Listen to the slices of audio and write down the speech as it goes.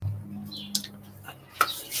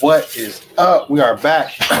What is up? We are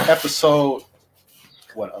back. Episode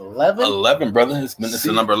 11? 11, brother. It's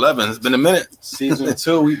the number 11. It's been a minute. Season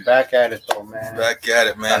 2. We back at it though, man. Back at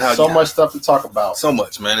it, man. So much stuff to talk about. So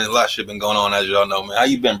much, man. There's a lot of shit been going on, as y'all know, man. How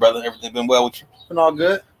you been, brother? Everything been well with you? Been all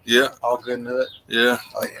good. Yeah. All good in the hood. Yeah.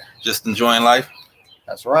 Oh yeah. Just enjoying life.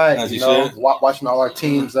 That's right. As you should. Watching all our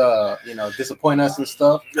teams, disappoint us and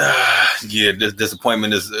stuff. Yeah. This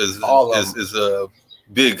disappointment is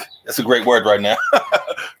big. That's a great word right now.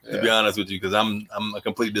 To be honest with you, because I'm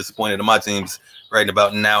completely disappointed in my teams right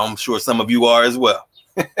about now. I'm sure some of you are as well.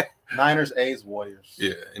 Niners, A's, Warriors.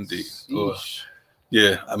 Yeah, indeed.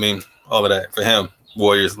 Yeah, I mean, all of that for him.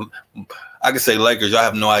 Warriors. I could say Lakers. Y'all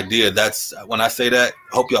have no idea. That's when I say that.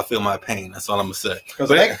 I hope y'all feel my pain. That's all I'm gonna say.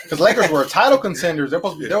 Because Lakers were title contenders. They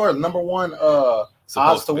were number one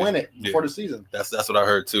odds to win it before the season. That's what I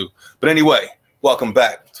heard too. But anyway, welcome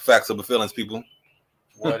back to Facts Over Feelings, people.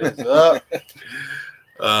 What is up?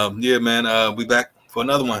 Yeah, man. We back for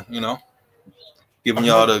another one. Giving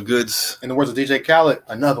y'all the goods. In the words of DJ Khaled,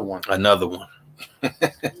 another one.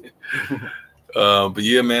 But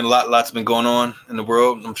yeah, man, lots been going on in the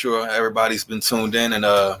world. I'm sure everybody's been tuned in, and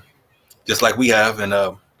just like we have,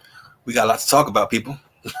 and we got lots to talk about, people.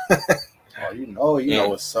 You know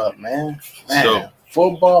what's up, man. So,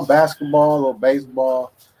 football, basketball, a little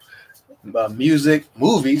baseball, music,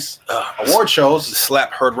 movies, award shows. The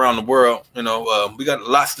slap heard around the world. We got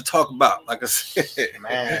lots to talk about. Like I said,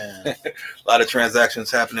 man, a lot of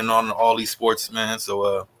transactions happening on all these sports, man.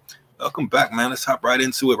 So, welcome back, man. Let's hop right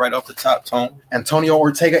into it, right off the top, Tone. Antonio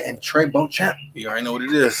Ortega and Trey Beauchamp. You already know what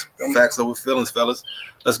it is. Facts Over Feelings, fellas.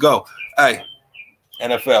 Let's go. Hey,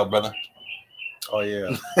 NFL, brother. Oh,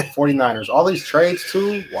 yeah. 49ers. All these trades,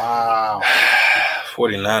 too? Wow.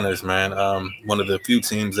 49ers, man. One of the few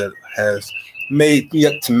teams that has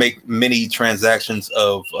yet to make many transactions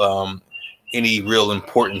of any real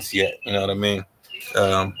importance yet. You know what I mean?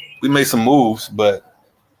 We made some moves, but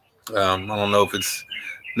I don't know if it's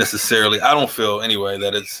necessarily. I don't feel anyway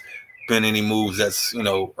that it's been any moves that's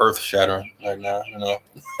earth shattering right now.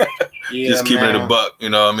 Just keeping it a buck. You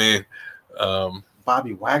know what I mean?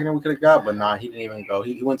 Bobby Wagner we could have got, but nah, he didn't even go.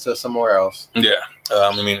 He went to somewhere else. Yeah.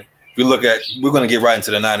 I mean, if you look at, we're going to get right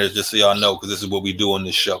into the Niners, just so y'all know, because this is what we do on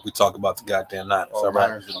this show. We talk about the goddamn Niners. All right.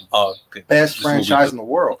 Niners best franchise in the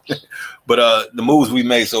world. But the moves we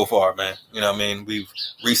made so far, man. You know what I mean? We've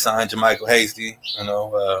re-signed JaMycal Hasty.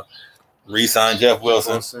 Re-signed Jeff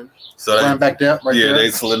Wilson. So running back depth right there.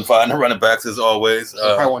 They solidifying the running backs as always. They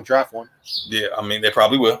probably won't draft one. Yeah, I mean, they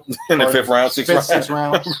probably will. In the fifth round, sixth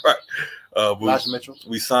round. Right.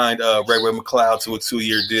 We signed Ray-Ray McCloud to a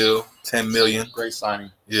 2-year deal, $10 million. Great signing.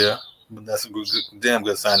 Yeah, that's a damn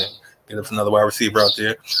good signing. Get us another wide receiver out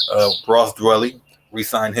there. Ross Dwelly,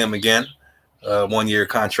 re-signed him again, 1-year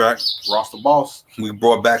contract. Ross the boss. We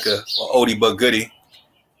brought back a oldie but goodie,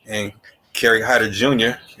 and Kerry Hyder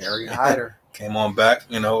Jr. Kerry Hyder came on back.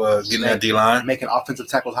 Getting that D line, making offensive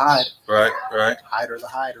tackles hide. Right. Hyder the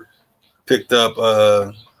Hyder. Picked up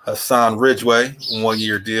Hassan Ridgeway,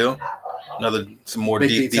 1-year deal. Some more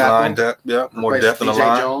deep line depth. Yeah, more depth in the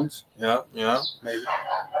line. Jones. Yeah. Maybe.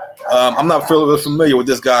 I'm not familiar with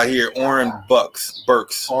this guy here, Oren Burks.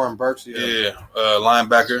 Oren Burks, yeah.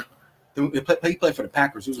 Linebacker. He played for the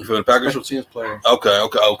Packers. He was for the Packers? Special teams player.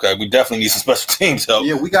 Okay. We definitely need some special teams help.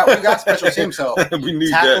 Yeah, we got special teams help. We need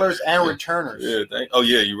tacklers and returners.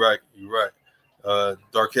 Yeah. You're right.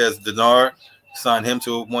 Darquez Denard, signed him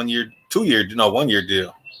to a 1-year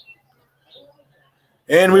deal.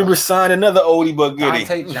 And we signed another oldie but goodie.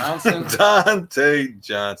 Dante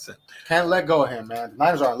Johnson. Can't let go of him, man. The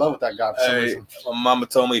Niners are in love with that guy for some reason. My mama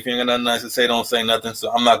told me if you ain't got nothing nice to say, don't say nothing.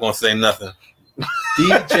 So I'm not going to say nothing.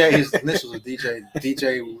 DJ, his initials are DJ.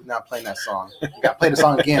 DJ, we're not playing that song. We got to play the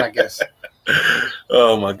song again, I guess.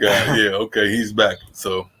 Oh, my God. Yeah, okay. He's back.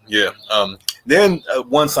 So, yeah. Then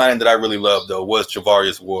one signing that I really loved, though, was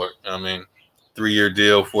Charvarius Ward. 3-year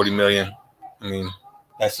deal, $40 million.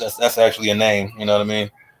 That's actually a name. You know what I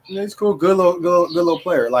mean? Yeah, he's cool. Good little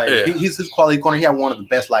player. He's his quality corner. He had one of the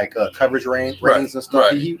best coverage ratings and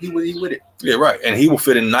stuff. Right. He with it. Yeah, right. And he will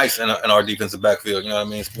fit in nice in our defensive backfield. You know what I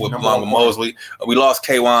mean? Along with Mosley. We lost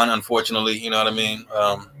K1, unfortunately. You know what I mean?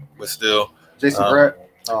 But still, Jason Brett.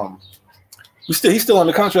 He's still on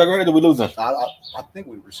the contract, right? Or did we lose him? I think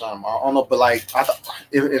we resigned him. I don't know, but I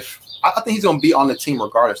think he's gonna be on the team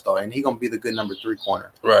regardless, though, and he's gonna be the good number 3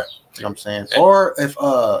 corner. Right. You know what I'm saying? Or if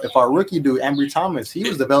our rookie dude, Ambry Thomas, he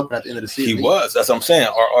was developing at the end of the season. He was. That's what I'm saying.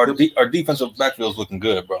 Our defensive backfield's looking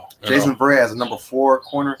good, bro. Jason Verrett as a number 4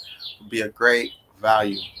 corner would be a great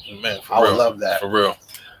value. Man, I would love that. For real.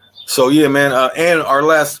 So yeah, man. And our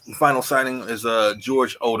last final signing is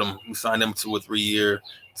George Odom. We signed him to a 3-year,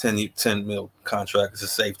 $10 million contract as a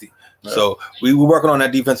safety. Yeah. So we were working on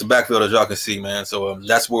that defensive backfield, as y'all can see, man. So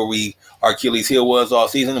that's where our Achilles heel was all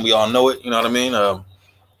season, and we all know it. You know what I mean?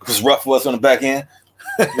 It was rough for us on the back end.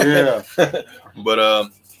 Yeah. But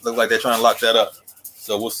looks like they're trying to lock that up.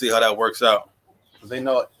 So we'll see how that works out. They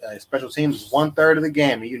know special teams is 1/3 of the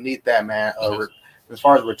game, and you need that, man. As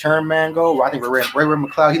far as return man go, I think Ray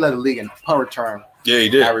McLeod, he led the league in punt return. Yeah, he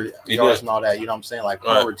did. He yards and all that. You know what I'm saying? Like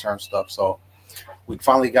punt return stuff. So we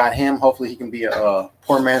finally got him. Hopefully he can be a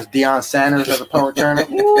poor man's Deion Sanders as a punt returner.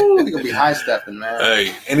 Woo, he gonna be high stepping, man.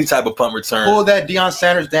 Hey, any type of punt return. Pull that Deion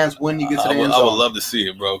Sanders dance when you get to the end zone. I would love to see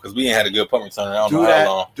it, bro, because we ain't had a good punt returner. I don't know how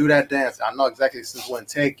long. Do that dance. I know exactly since when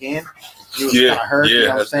Ted Ginn. He was kind of hurt. You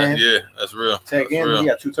know what I'm saying? That's real. Ted Ginn, he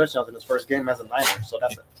got 2 touchdowns in his first game as a Niner, so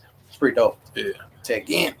it's pretty dope. Yeah. Ted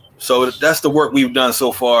Ginn. So that's the work we've done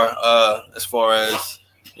so far. As far as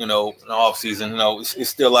in the off season, it's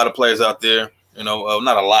still a lot of players out there. Not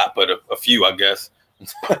a lot, but a few, I guess.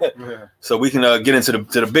 Yeah. So we can get into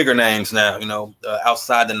the bigger names now.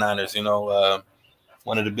 Outside the Niners.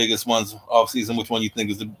 One of the biggest ones off season. Which one you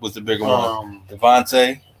think was the bigger one?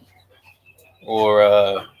 Devontae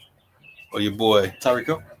or your boy Tyreek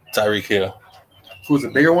Hill? Tyreek Hill. Who's the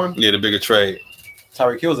bigger one? Yeah, the bigger trade.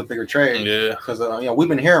 Tyreek Hill is a bigger trade. Yeah. Because we've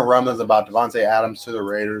been hearing rumblings about Devontae Adams to the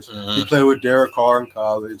Raiders. Mm-hmm. He played with Derek Carr in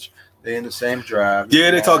college. They in the same draft. Yeah,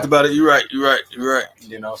 they talked about it. You're right.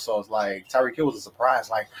 So it's like Tyreek Hill was a surprise.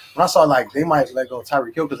 Like when I saw they might let go of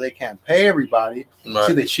Tyreek Hill because they can't pay everybody. Right.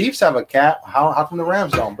 See, the Chiefs have a cap. How come the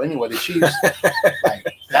Rams don't? But anyway, the Chiefs like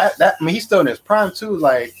that. I mean, he's still in his prime too.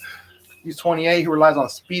 Like he's 28. He relies on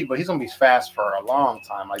speed, but he's gonna be fast for a long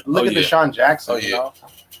time. Like look at Deshaun Jackson.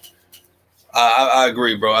 I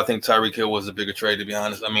agree, bro. I think Tyreek Hill was a bigger trade, to be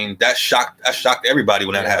honest. I mean, that shocked everybody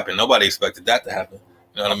when that happened. Nobody expected that to happen.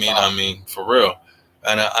 You know what I mean? I mean, for real.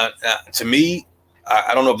 And to me,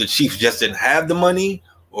 I don't know if the Chiefs just didn't have the money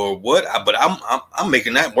or what, but I'm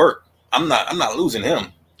making that work. I'm not losing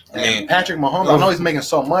him. I mean, Patrick Mahomes, I know he's making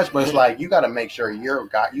so much, but it's like you got to make sure you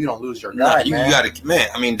don't lose your guy. You got to, man.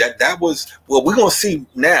 I mean, that was we're gonna see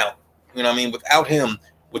now. You know what I mean? Without him,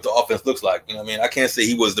 what the offense looks like. You know what I mean? I can't say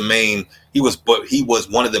he was the main. But he was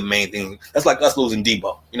one of the main things. That's like us losing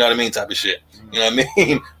Debo. You know what I mean? Type of shit. You know what I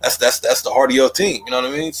mean? That's the heart of your team. You know what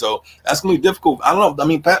I mean? So that's gonna be difficult. I don't know. I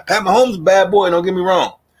mean, Pat Mahomes is a bad boy. Don't get me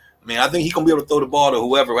wrong. I mean, I think he's gonna be able to throw the ball to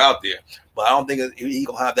whoever out there. But I don't think he's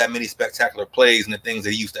gonna have that many spectacular plays and the things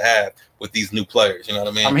that he used to have with these new players. You know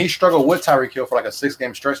what I mean? I mean, he struggled with Tyreek Hill for like a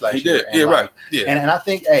 6-game stretch last year. He did. Right. Yeah. And I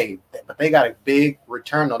think, but they got a big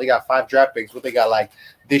return though. They got 5 draft picks. What they got like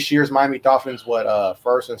this year's Miami Dolphins,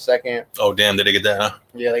 first and second. Oh damn! Did they get that? Huh?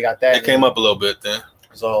 Yeah, they got that. It came up a little bit then.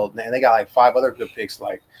 So and they got like 5 other good picks,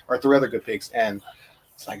 or 3 other good picks, and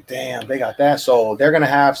it's like damn, they got that. So they're gonna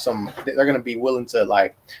have they're gonna be willing to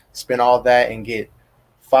like spend all that and get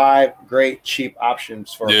 5 great cheap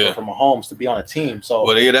options for Mahomes to be on a team. So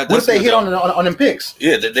what if they hit on them picks?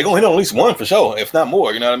 Yeah, they're gonna hit on at least one for sure, if not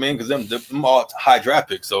more. You know what I mean? Because them all high draft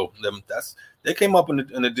picks. So they came up in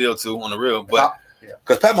the deal too on the real, but.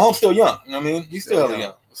 Because Pat Mahomes still young. You know what I mean? He's still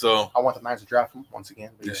young. So I want the Niners to draft him once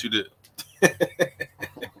again. Yes, you did.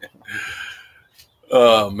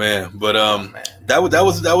 Oh man. But that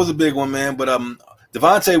was a big one, man. But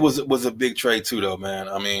Devontae was a big trade too, though, man.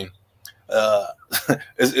 I mean,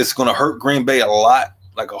 it's gonna hurt Green Bay a lot,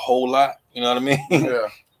 like a whole lot. You know what I mean? Yeah.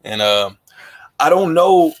 And I don't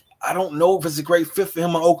know if it's a great fit for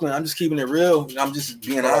him in Oakland. I'm just keeping it real. I'm just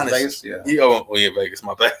being honest. Vegas, yeah. Vegas,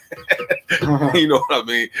 my bad. You know what I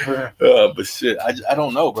mean? But shit, I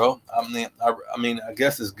don't know, bro. I mean, I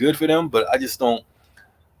guess it's good for them, but I just don't.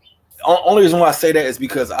 Only reason why I say that is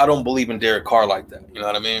because I don't believe in Derek Carr like that. You know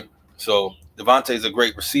what I mean? So Devontae's a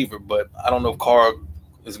great receiver, but I don't know if Carr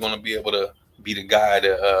is going to be able to be the guy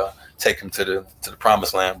to take him to the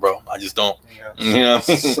promised land, bro. I just don't. Yeah. You know what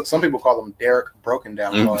I mean? Some people call him Derek Broken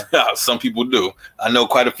Down Carr. Yeah, some people do. I know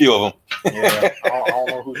quite a few of them. Yeah, I don't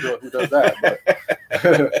know who does that,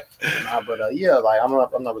 but yeah, like I'm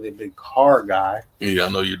not really a big Carr guy. Yeah, I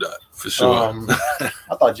know you're not for sure.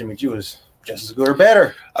 I thought Jimmy G was just as good or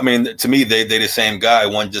better. I mean, to me, they the same guy.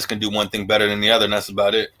 One just can do one thing better than the other, and that's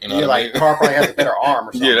about it. You know, yeah, like Carr probably has a better arm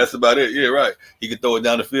or something. Yeah, that's about it. Yeah, right. He could throw it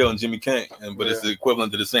down the field, and Jimmy can't. But it's the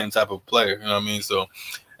equivalent to the same type of player. You know what I mean? So,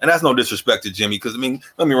 and that's no disrespect to Jimmy, because I mean,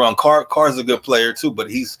 don't get me wrong, Carr's a good player too, but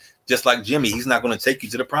he's just like Jimmy. He's not going to take you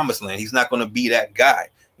to the promised land. He's not going to be that guy.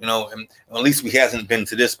 You know, and at least he hasn't been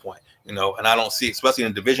to this point. You know, and I don't see, especially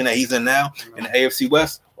in the division that he's in now, in the AFC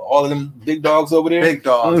West, all of them big dogs over there. Big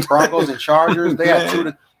dogs, Broncos and Chargers. They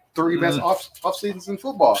have three best off seasons in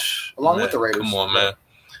football, along with the Raiders. Come on, man.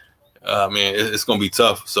 I mean, it's going to be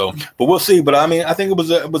tough. So, but we'll see. But I mean, I think it was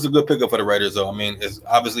a good pickup for the Raiders, though. I mean, it's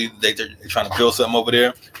obviously they're trying to build something over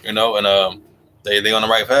there, and they on the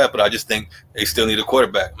right path. But I just think they still need a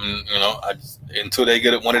quarterback. And, until they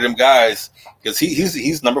get one of them guys, because he's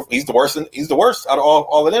the worst out of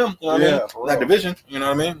all of them. You know what I mean? That division. You know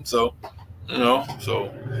what I mean? So,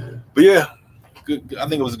 but yeah, good. I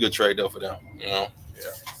think it was a good trade though for them. Yeah.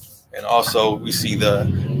 And also, we see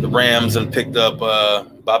the Rams and picked up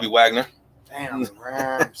Bobby Wagner. Damn, the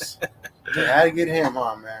Rams. They had to get him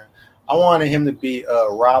on, man. I wanted him to be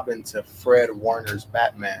Robin to Fred Warner's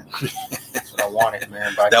Batman. That's what I wanted,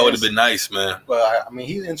 man. But that would have been nice, man. But, I mean,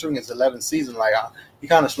 he's entering his 11th season. Like, he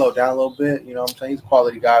kind of slowed down a little bit. You know what I'm saying? He's a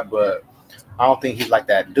quality guy, but I don't think he's like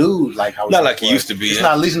that dude. Like how not like he used to be. He's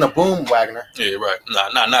not Legion of Boom Wagner. Yeah, right.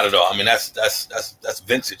 Not at all. I mean, that's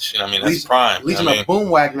vintage. You know what I mean? That's prime. Legion of Boom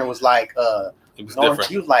Wagner was like it was different.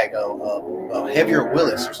 He was like a heavier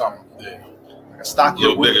Willis or something. Yeah. Like a stockier, a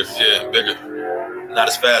little bigger. Yeah, bigger. Not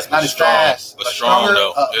as fast. Not as fast, but stronger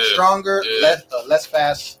though. Stronger, less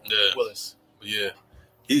fast. Yeah. Willis. Yeah.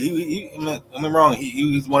 I'm wrong.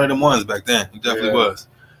 He was one of them ones back then. He definitely was.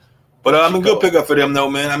 But I mean, good pickup for them, though,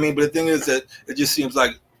 man. I mean, but the thing is that it just seems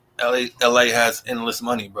like LA has endless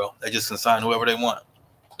money, bro. They just can sign whoever they want.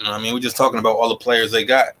 You know what I mean? We're just talking about all the players they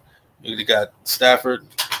got. They got Stafford,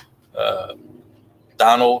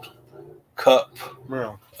 Donald, Cup,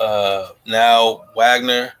 now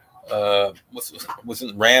Wagner. What's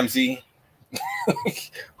it? Ramsey.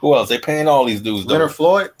 Who else? They paying all these dudes. Leonard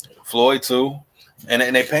Floyd too, and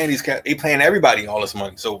they paying these cats. They paying everybody all this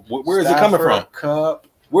money. So where is it coming from? Cup.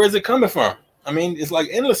 Where is it coming from? I mean, it's like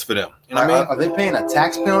endless for them. You know what I mean? Are they paying a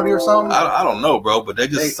tax penalty or something? I don't know, bro. But they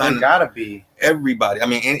gotta be everybody. I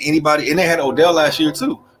mean, anybody, and they had Odell last year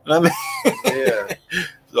too. You know what I mean? Yeah.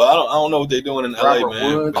 So I don't know what they're doing in LA,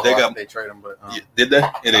 man. Woods. But they trade them, but did they?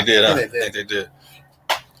 Yeah, they did. I think they did.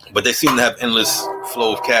 But they seem to have endless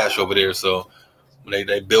flow of cash over there. So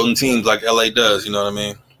they building teams like LA does. You know what I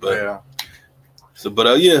mean? But, yeah. So, but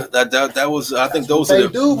that was. I think those are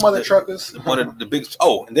the mother truckers. One of the big.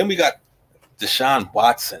 Oh, and then we got Deshaun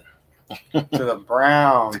Watson to the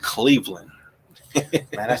Browns, to Cleveland. Man,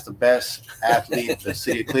 that's the best athlete the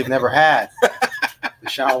city of Cleveland ever had.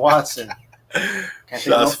 Deshaun Watson.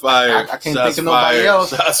 Shots fired. I can't think of nobody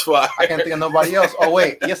else. Shots fired. I can't think of nobody else. Oh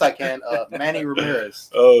wait, yes I can. Manny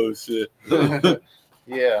Ramirez. Oh shit.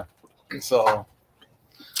 Yeah. So,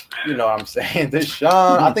 you know what I'm saying?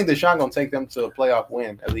 Deshaun. I think Deshaun gonna take them to a playoff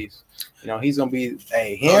win at least. You know, he's gonna be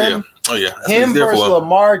him. Oh yeah. Him versus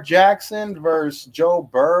Lamar Jackson versus Joe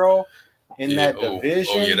Burrow in that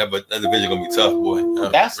division. Oh yeah, that division gonna be tough, boy.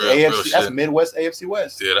 That's AFC. That's Midwest AFC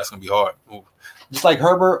West. Yeah, that's gonna be hard. Ooh. Just like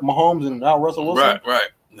Herbert, Mahomes, and now Russell Wilson. Right.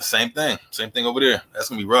 The same thing over there. That's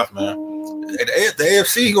gonna be rough, man. The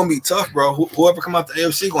AFC gonna be tough, bro. Whoever come out the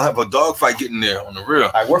AFC gonna have a dogfight getting there on the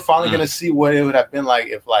real. Like, we're finally gonna see what it would have been like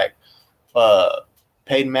if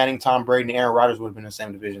Peyton Manning, Tom Brady, and Aaron Rodgers would have been in the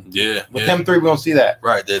same division. Yeah. With them three, we're gonna see that.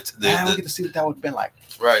 Right. We get to see what that would have been like.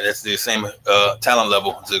 Right. That's the same talent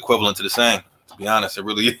level. It's equivalent to the same. To be honest, it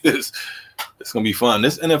really is. It's gonna be fun.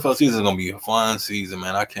 This NFL season is gonna be a fun season,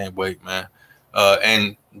 man. I can't wait, man.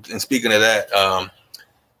 And speaking of that,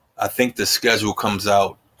 I think the schedule comes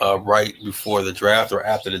out right before the draft or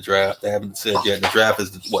after the draft. They haven't said yet. The draft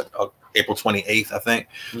is April 28th, I think.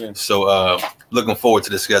 Yeah. So looking forward to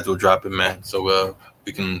the schedule dropping, man. So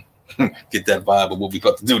we can get that vibe of what we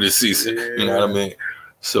about to do this season. Yeah. You know what I mean?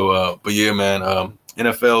 So, but yeah, man.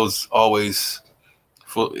 NFL's always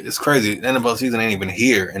full. It's crazy. The NFL season ain't even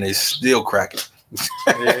here, and they still cracking.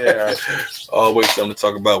 Yeah. Always something to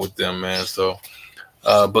talk about with them, man. So,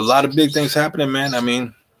 but a lot of big things happening, man. I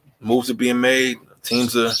mean, moves are being made.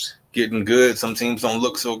 Teams are getting good. Some teams don't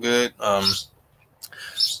look so good.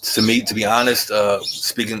 To me, to be honest,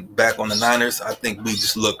 speaking back on the Niners, I think we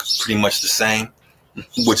just look pretty much the same,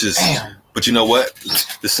 which is. Damn. But you know what?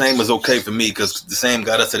 The same is okay for me because the same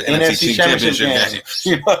got us to the NFC Championship game.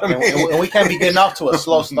 You know what I mean? And we can't be getting off to a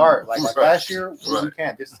slow start. Like last year, we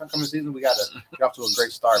can't. This coming season, we got to get off to a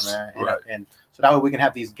great start, man. And so that way we can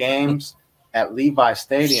have these games at Levi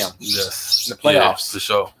Stadium. Yes. In the playoffs. For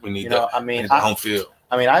sure. We need that. I mean, home field.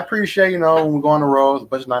 I mean, I appreciate, when we go on the road, a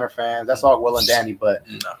bunch of Niner fans, that's all well and dandy. But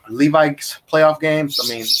Levi's playoff games, I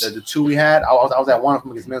mean, the two we had, I was at one of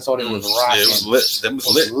them against Minnesota. It was rocking. Yeah, it was lit. That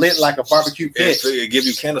was lit like a barbecue pit. It give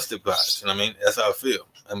you candlestick vibes. You know what I mean? That's how I feel.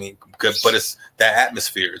 I mean, but it's that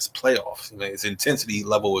atmosphere. It's playoffs. I mean, its intensity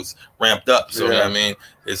level is ramped up. So, you know what I mean?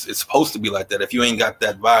 It's supposed to be like that. If you ain't got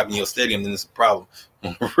that vibe in your stadium, then it's a problem.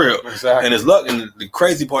 For real. Exactly. And it's luck. And the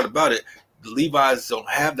crazy part about it, Levi's don't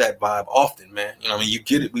have that vibe often, man. You know what I mean? You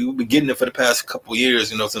get it. We've been getting it for the past couple of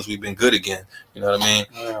years, you know, since we've been good again. You know what I mean?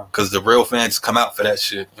 Because the real fans come out for that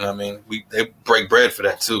shit. You know what I mean? They break bread for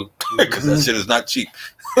that too, because that shit is not cheap.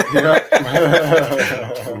 For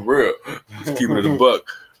real. Just keeping it a buck.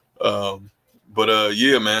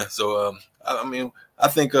 Yeah, man. So I mean, I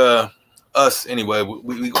think us anyway,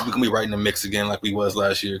 we can be right in the mix again like we was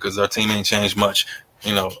last year, because our team ain't changed much.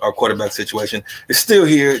 You know, our quarterback situation is still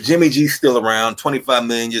here. Jimmy G's still around. 25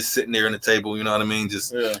 million just sitting there on the table. You know what I mean?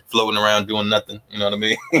 Just floating around doing nothing. You know what I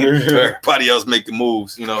mean? Everybody else making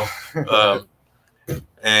moves. You know,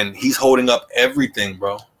 and he's holding up everything,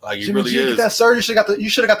 bro. Like he Jimmy really G, is. that surgery you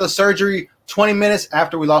should have got the surgery 20 minutes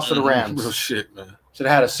after we lost to the Rams. Real shit, man. Should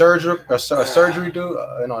have had a surgery dude,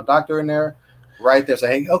 a doctor in there, right there.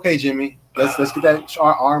 Say, hey, okay, Jimmy, let's get that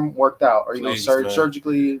arm worked out, or Please,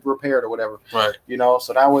 surgically repaired or whatever. Right. You know,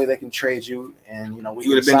 so that way they can trade you, and you know we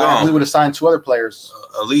would have been gone. We would have signed 2 other players.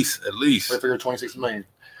 At least. For your $26 million.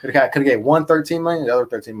 Could have get one $13 million, the other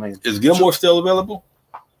 $13 million. Is Gilmore still available?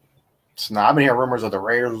 Nah, I've been hearing rumors of the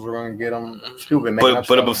Raiders were going to get him. People been making up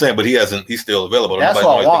but I'm saying, but he hasn't. He's still available. That's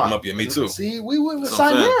what I want. Him up yet. Me too. See, we would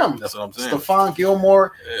sign him. That's what I'm saying. Stephon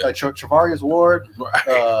Gilmore, Travarius Ward,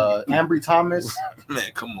 Ambry Thomas.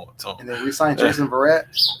 Man, come on, Tom. And then we signed Jason Verrett.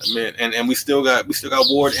 Man, and we still got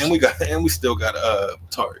Ward, and we still got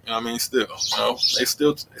Tart. You know what I mean? Still, you know, they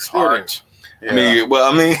still Tart. Yeah.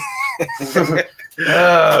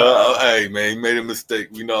 Hey man, he made a mistake.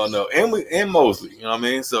 We all know, and Mosley. You know what I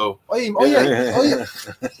mean? So oh yeah.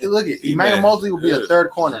 Look at Emmanuel Mosley will be a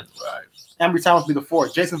third corner. Right. Ambry Thomas will be the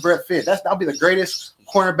fourth. Jason Verrett fifth. That'll be the greatest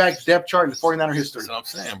cornerback depth chart in 49er history. That's what I'm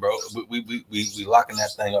saying, bro. We locking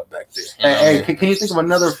that thing up back there. Hey, can you think of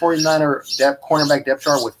another 49er cornerback depth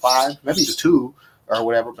chart with 5? Maybe the 2 or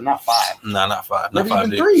whatever, but not 5. No, not 5. Maybe not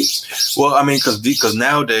 5 even 3. Well, I mean, because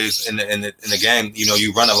nowadays in the game, you know,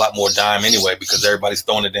 you run a lot more dime anyway, because everybody's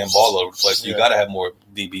throwing the damn ball over the place. So you got to have more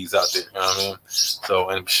DBs out there. You know what I mean? So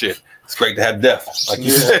and shit, it's great to have depth, like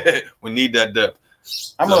you said. We need that depth.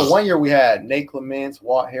 I remember one year we had Nate Clements,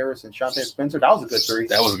 Walt Harris, and Shante Spencer. That was a good 3.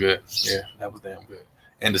 That was good. Yeah, that was damn good.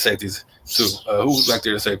 And the safeties too. Who was back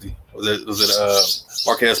there? The safety was it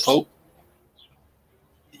Marquez Pope?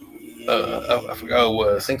 I forgot who it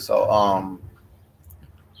was. I think so.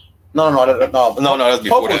 No. That's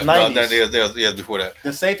before Pope that. Was 90s. Yeah, before that.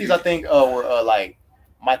 The safeties, I think, were like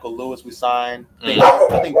Michael Lewis. We signed.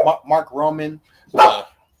 I think Mark Roman. Stuff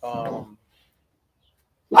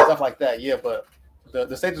like that. Yeah, but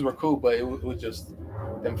the safeties were cool, but it was just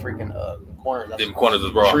them freaking corners. Them corners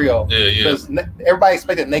was wrong. Trio. Yeah. Because everybody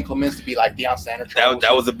expected Nate Clements to be like Deion Sanders.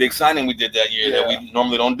 That was a big signing we did that year that we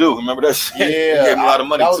normally don't do. Remember that shit? Yeah. He gave me a lot of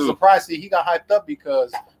money, I was too. surprised. See, he got hyped up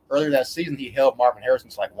because earlier that season he held Marvin Harrison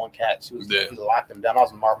to like 1 catch. He locked him down.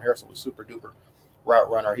 Marvin Harrison was super duper route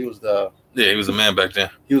runner. He was the man back then.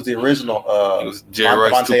 He was the original. He was Jerry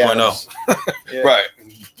Rice 2.0. Right.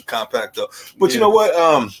 Compact though. But you know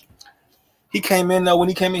what? He came in though. When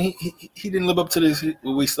he came in, he didn't live up to this. He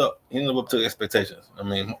didn't live up to the expectations. I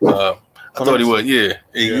mean, I thought he would. Yeah,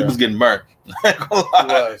 he was getting burnt. He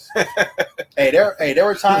was. There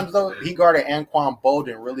were times though he guarded Anquan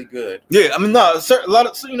Bolden really good. Yeah, I mean, a lot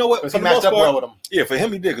of you know what? For he matched up well with him. Yeah, for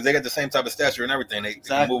him he did because they got the same type of stature and everything. They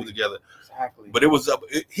can move together. Exactly. But it was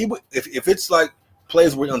if it's like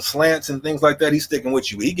plays with on slants and things like that, he's sticking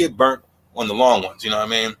with you. He get burnt on the long ones, you know what I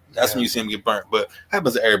mean? That's when you see him get burnt. But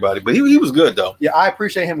happens to everybody. But he was good though. Yeah, I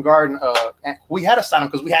appreciate him guarding. We had to sign him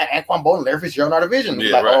because we had Anquan Bolden, Larry Fitzgerald in our division. We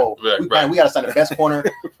got to sign the best corner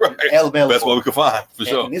available. Best one we could find for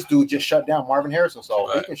sure. And this dude just shut down Marvin Harrison, so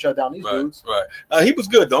he can shut down these dudes. Right. He was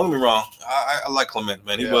good. Don't get me wrong. I like Clement,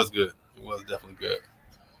 man. He was good. He was definitely good.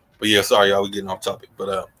 But yeah, sorry y'all, we getting off topic.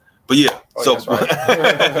 But yeah. That's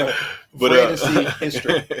right. But see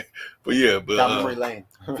history. But down memory lane.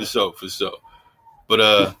 for sure. But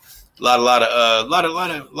a lot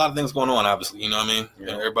of things going on. Obviously, you know what I mean.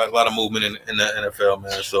 Yeah. Everybody, a lot of movement in the NFL,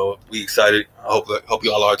 man. So we excited. I hope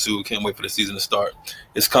y'all are too. Can't wait for the season to start.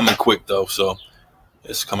 It's coming quick though, so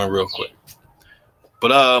it's coming real quick.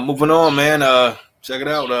 But moving on, man. Check it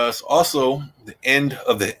out. It's also the end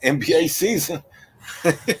of the NBA season.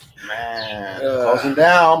 Man, closing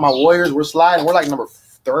down. My Warriors, we're sliding. We're like number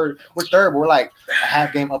 3rd. We're 3rd. But we're like a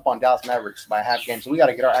half game up on Dallas Mavericks by a half game. So we got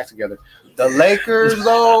to get our act together. The Lakers,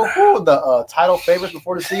 though, the title favorites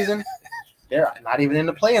before the season, they're not even in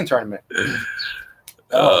the play-in tournament.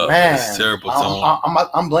 Oh man, it's terrible.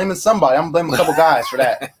 I'm blaming somebody. I'm blaming a couple guys for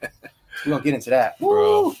that. We're gonna get into that,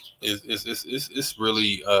 bro. Woo. It's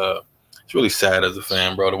really sad as a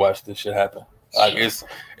fan, bro, to watch this shit happen. Like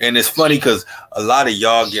it's funny because a lot of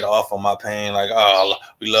y'all get off on my pain. Like, oh,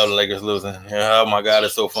 we love the Lakers losing. Oh my God,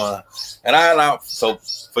 it's so fun. And so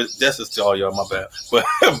for just to all y'all, my bad.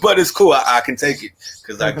 But it's cool. I can take it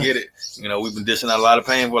because I get it. We've been dishing out a lot of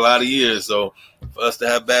pain for a lot of years. So for us to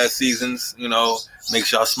have bad seasons,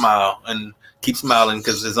 makes y'all smile and keep smiling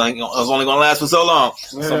because it's only gonna last for so long.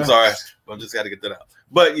 Yeah. So I'm sorry, but I just got to get that out.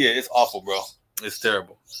 But yeah, it's awful, bro. It's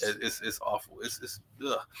terrible. It's awful. It's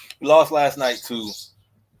ugh. We lost last night to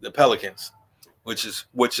the Pelicans, which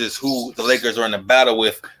is who the Lakers are in a battle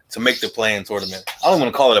with to make the play-in tournament. I don't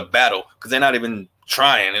want to call it a battle because they're not even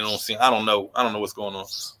trying. They don't see. I don't know what's going on,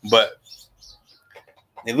 but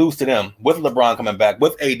they lose to them with LeBron coming back,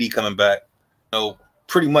 with AD coming back.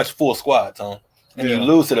 Pretty much full squad, Tom. And you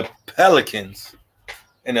lose to the Pelicans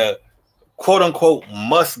in a quote-unquote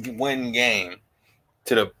must-win game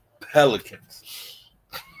to the Pelicans.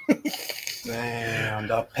 Damn,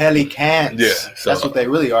 the Pelicans. Yeah, so that's what they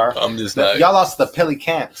really are. I'm just y'all lost to the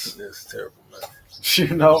Pelicans. It's terrible, man.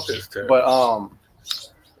 It's terrible.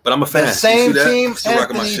 But I'm a fan. The same team,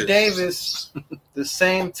 Anthony Davis. The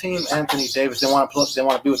same team, Anthony Davis. They want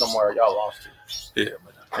to be with them where y'all lost to. Yeah,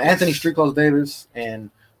 man. Anthony Streetclothes Davis and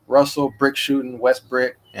Russell Brick Shooting West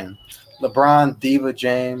Brick and LeBron Diva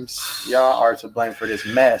James. Y'all are to blame for this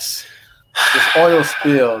mess. This oil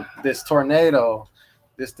spill, this tornado,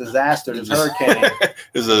 this disaster, this hurricane.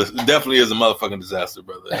 Definitely is a motherfucking disaster,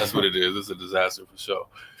 brother. That's what it is. It's a disaster for sure.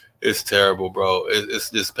 It's terrible, bro.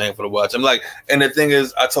 It's just painful to watch. I'm like, and the thing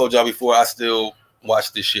is, I told y'all before, I still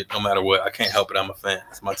watch this shit no matter what. I can't help it. I'm a fan.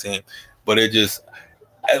 It's my team. But it just,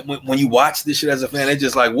 when you watch this shit as a fan, it's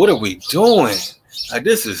just like, what are we doing? Like,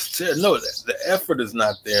 this is no, the effort is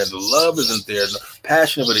not there. The love isn't there. The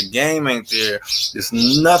passion of the game ain't there. There's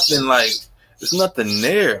nothing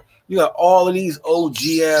there. You got all of these OG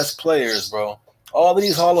ass players, bro. All of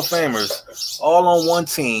these Hall of Famers, all on one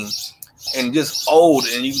team, and just old.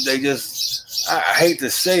 And I hate to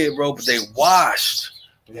say it, bro, but they washed.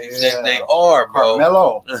 Yeah. They are, bro.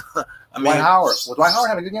 Carmelo. I mean, Dwight Howard. Well, Dwight Howard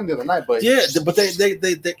had a good game the other night, but yeah, but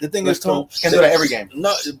the thing is, Tom, can do that every game.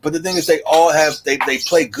 No, but the thing is, they all have they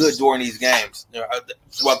play good during these games,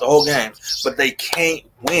 throughout the whole game, but they can't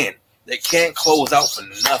win. They can't close out for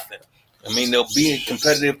nothing. I mean, they'll be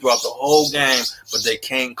competitive throughout the whole game, but they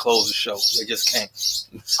can't close the show. They just can't.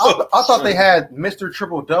 So, I thought they had Mr.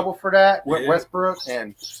 Triple Double for that with Westbrook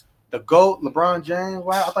and the GOAT, LeBron James.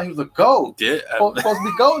 Wow, I thought he was a GOAT. Yeah, supposed to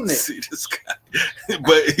be GOATing it. See this guy,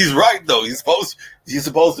 but he's right though. He's supposed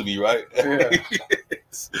to be right. Yeah.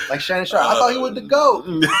 Like Shannon Sharp. I thought he was the GOAT.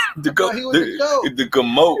 The GOAT. He was the GOAT. The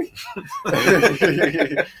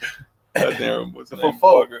GOAT. Goddamn, what's the name?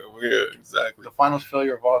 Yeah, exactly. The finals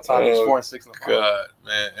failure of all time is 4-6 in the finals. God,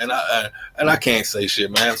 man, and I can't say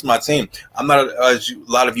shit, man. It's my team. I'm not, as a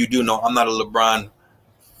lot of you do know, I'm not a LeBron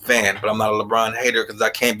fan, but I'm not a LeBron hater because I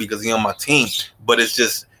can't because he's on my team. But it's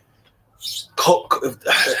just,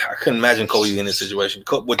 I couldn't imagine Kobe in this situation.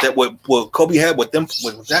 What Kobe had with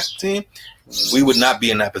that team, we would not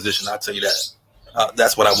be in that position. I'll tell you that.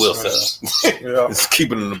 That's what I will say. Yeah. It's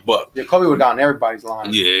keeping it in the buck. Yeah, Kobe would have gotten everybody's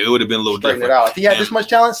line. Yeah, it would have been a little different. It out. If he had this much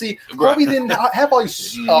talent, see, Kobe didn't have all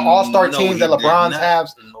these all-star teams that LeBron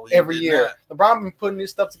has every year. LeBron been putting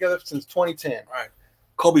this stuff together since 2010. Right.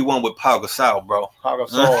 Kobe won with Pau Gasol, bro. Pau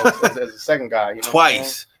Gasol as the second guy. You know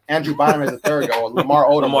twice. Andrew Bynum as the third guy. Or Lamar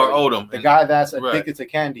Odom. The guy that's addicted to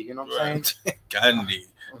candy. You know what I'm saying? Candy.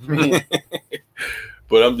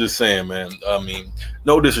 But I'm just saying, man. I mean,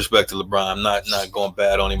 no disrespect to LeBron. I'm not going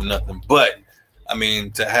bad on him or nothing. But, I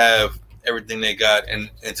mean, to have everything they got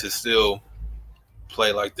and to still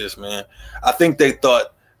play like this, man. I think they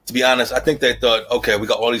thought, to be honest, okay, we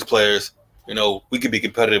got all these players. You know, we could be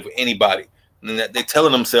competitive with anybody. And they're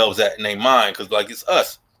telling themselves that in their mind because, like, it's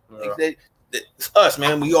us. Yeah. It's us,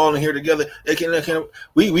 man. We all in here together.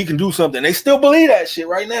 We can do something. They still believe that shit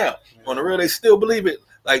right now. Yeah. On the real, they still believe it.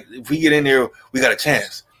 Like, if we get in there, we got a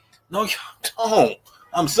chance. No, y'all don't.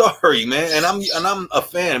 I'm sorry, man. And I'm a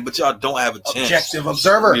fan, but y'all don't have a chance. Objective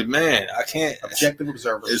observer. Man, I can't. Objective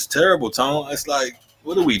observer. It's terrible, Tone. It's like,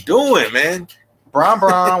 what are we doing, man?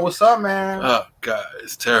 Bron, what's up, man? Oh, God.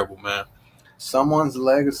 It's terrible, man. Someone's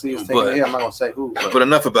legacy is taken here. I'm not going to say who. But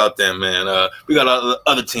enough about them, man. We got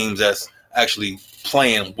other teams that's actually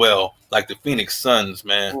playing well, like the Phoenix Suns,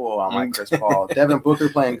 man. Oh, I like Chris Paul. Devin Booker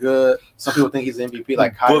playing good. Some people think he's MVP,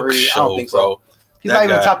 like Kyrie. I don't think so. He's not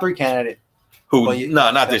even a top 3 candidate. Who?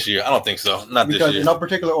 No, not this year. I don't think so. Not this year. Because in no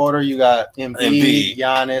particular order, you got Embiid,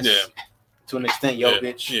 Giannis, to an extent,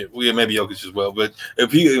 Jokic. Yeah, maybe Jokic as well. But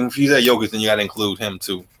if he's at Jokic, then you got to include him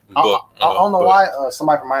too. I don't know why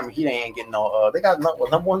somebody from Miami Heat ain't getting no. They got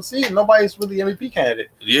number one seed. Nobody's really MVP candidate.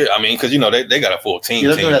 Yeah, I mean, because they got a full team.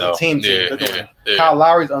 Yeah, they're doing a team. Yeah. Kyle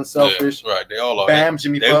Lowry's unselfish. Yeah, right, they all are. Bam,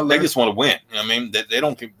 Jimmy Butler. They just want to win. You know what I mean, they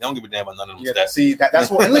don't give a damn about none of them stats. See, that's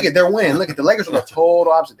what. And look at their win. Look at the Lakers are the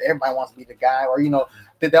total opposite. Everybody wants to be the guy, or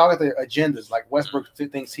they all got their agendas. Like Westbrook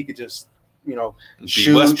thinks he could just.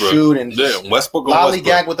 Shoot, and Westbrook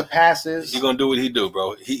lollygag with the passes. He's gonna do what he do,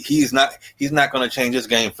 bro. He's not gonna change this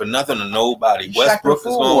game for nothing or nobody. Westbrook is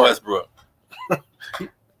going Westbrook.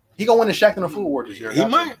 He gonna win the Shaq and the Food War this year. He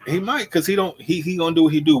might, because he gonna do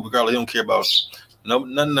what he do. Regardless, he don't care about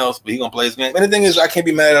nothing else. But he gonna play his game. And the thing is, I can't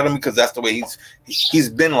be mad at him because that's the way he's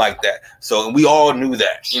been like that. So we all knew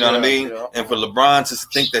that. You know what I mean? Yeah. And for LeBron to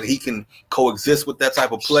think that he can coexist with that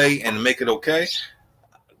type of play and make it okay.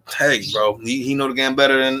 Hey, bro, he know the game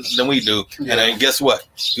better than we do. Yeah. And then guess what?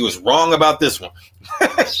 He was wrong about this one.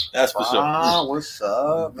 That's for sure. What's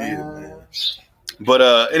up, man?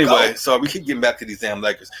 But anyway, so we keep getting back to these damn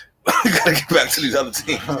Lakers. We gotta get back to these other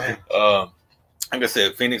teams. Like I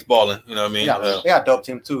said, Phoenix balling. You know what I mean? They got a dope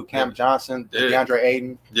team too. Cam Johnson, DeAndre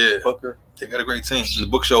Ayton, Booker. They got a great team. In the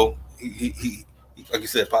book show, he like you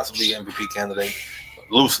said, possibly MVP candidate.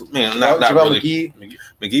 Loose, man, not really.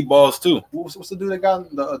 McGee balls too. What's the dude that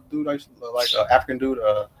got the dude like African dude?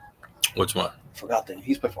 Which one? I forgot that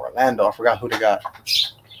he's played for Orlando. I forgot who they got.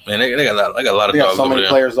 Man, they got a lot of. They got so many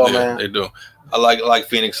players though, man. They do. I like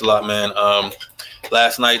Phoenix a lot, man.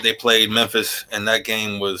 Last night they played Memphis, and that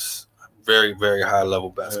game was very, very high level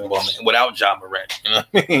basketball, man. Without Ja Morant, you know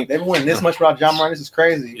what I mean? They've won this much without Ja Morant. This is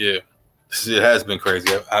crazy. Yeah. It has been crazy.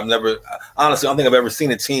 Honestly, I don't think I've ever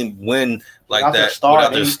seen a team win like that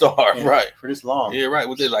without their star. Right. For this long. Yeah, right.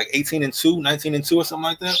 Was it like 18-2, 19-2 or something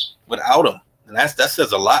like that? Without them. And that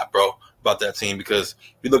says a lot, bro, about that team because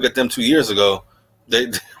if you look at them 2 years ago,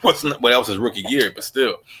 they wasn't what else was rookie year, but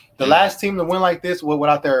still. The last team to win like this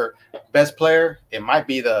without their best player, it might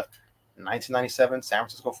be the 1997 San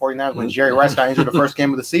Francisco 49ers when Jerry Rice got injured the first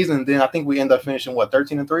game of the season. Then I think we ended up finishing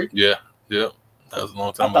 13-3? Yeah. That was a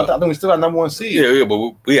long time ago. I think we still got number one seed. Yeah,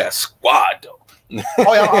 but we had a squad though.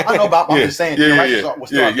 Oh yeah, I know about. I'm just saying.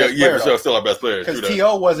 Still our best player. Because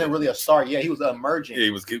T.O. wasn't really a star yet. He was emerging. Yeah,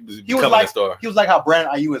 he was becoming a star. He was like how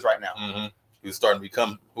Brandon Aiyuk is right now. Mm-hmm. He was starting to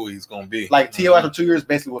become who he's going to be. Like T.O. after 2 years,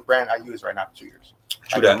 basically what Brandon Aiyuk is right now for 2 years.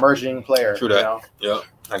 True that. An emerging player. True that. Yeah,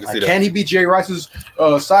 I can see that. Can he be Jerry Rice's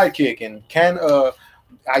sidekick? And can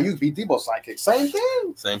Aiyuk be Debo's sidekick?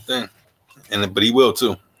 Same thing. But he will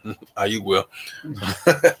too. Aiyuk will.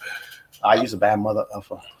 Ayuk's a bad mother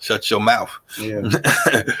of a. Shut your mouth. Yeah.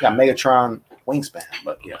 Got Megatron wingspan,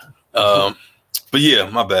 but yeah. But yeah,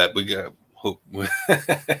 my bad. We got hooked.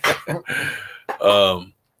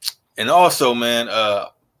 And also, man,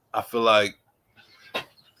 I feel like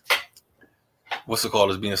what's it called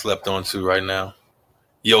is being slept on too right now.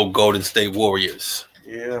 Golden State Warriors.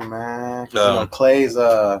 Yeah, man. Clay's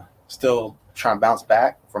still trying to bounce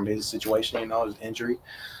back from his situation, his injury.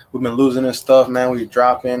 We've been losing and stuff, man. We're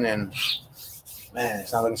dropping, and man,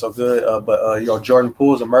 it's not looking so good. But Jordan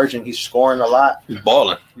Poole's emerging. He's scoring a lot. He's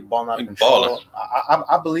balling. Out of control.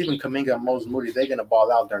 I believe in Kuminga and Moses Moody. They're gonna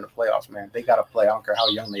ball out during the playoffs, man. They gotta play. I don't care how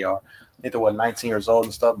young they are. I think they're 19 years old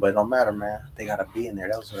and stuff, but it don't matter, man. They gotta be in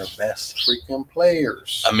there. Those are their best freaking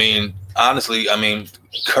players. I mean, honestly,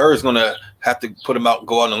 Kerr's gonna have to put him out and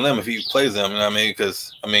go out on a limb if he plays them. You know what I mean?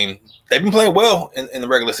 Because they've been playing well in the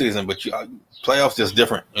regular season, but playoffs just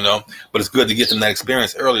different, But it's good to get them that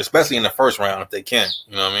experience early, especially in the first round if they can.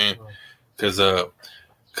 You know what I mean? Because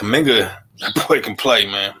Kuminga, that boy can play,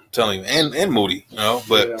 man. I'm telling you, and Moody,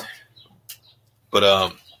 But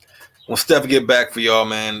when Steph get back for y'all,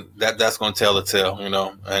 man, that's gonna tell the tale,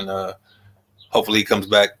 And hopefully he comes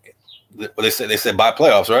back. Well, they said by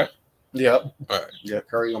playoffs, right? Yep. Right. Yeah,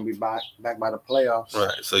 Curry gonna be back by the playoffs.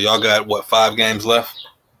 Right. So y'all got 5 games left?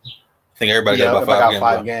 I think everybody got about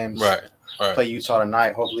 5 games. Right. Play Utah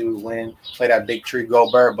tonight. Hopefully we win. Play that big tree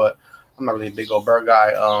Gobert, but I'm not really a big Gobert guy.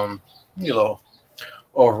 He's a little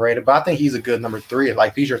overrated, but I think he's a good number 3. Like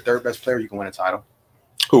if he's your third best player, you can win a title.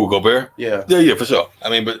 Who, Gobert? Yeah, for sure.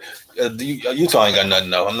 But Utah ain't got nothing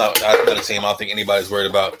though. I'm not a team I don't think anybody's worried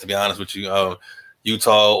about, to be honest with you.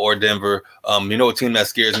 Utah or Denver. A team that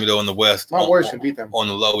scares me though in the West. My Warriors can beat them. On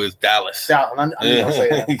the low is Dallas. I didn't say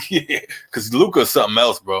that. Yeah, because Luka's something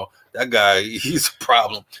else, bro. That guy, he's a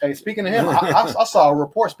problem. Hey, speaking of him, I saw a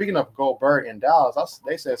report. Speaking of Gobert in Dallas,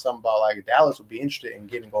 they said something about like Dallas would be interested in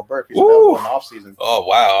getting Gobert if he's available in the offseason. Oh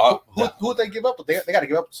wow! Who would they give up? They got to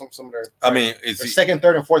give up some of their. Is their second,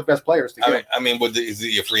 third, and fourth best players. Is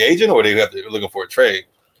he a free agent or they have to looking for a trade?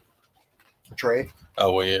 A trade.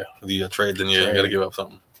 Oh well, yeah. The trade, then you got to give up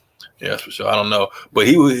something. Yeah, that's for sure. I don't know, but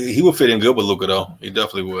he would fit in good with Luka though. He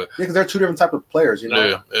definitely would. Yeah, because they're two different type of players. You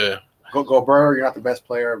know. Yeah. Gobert, you're not the best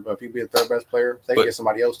player, but if you be the third best player, they can get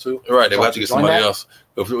somebody else too. Right, they have to get somebody else.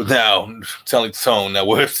 Now, telling Tone, now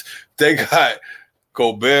what they got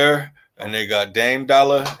Gobert and they got Dame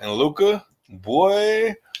Dollar and Luka,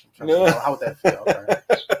 boy. How would that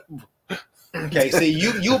feel? Okay, see,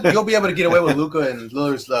 you'll be able to get away with Luka and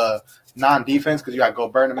Lillard's non-defense because you got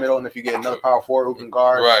Gobert in the middle, and if you get another power forward who can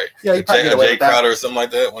guard, right? Yeah, you probably get away Jay with that. Crowder or something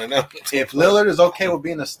like that. One of them. If Lillard is okay with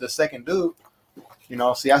being the second dude, you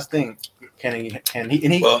know, see, that's the thing. Can he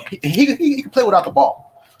can play without the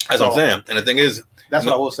ball. That's what I'm saying. And the thing is, that's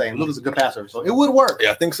what I will say. And Luka's a good passer, so it would work.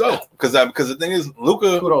 Yeah, I think so. Because the thing is,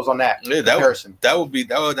 Luka. Kudos on that. Yeah, comparison. That would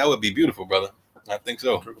be beautiful, brother. I think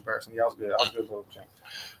so. True comparison. Yeah, that was good.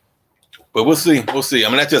 But we'll see. I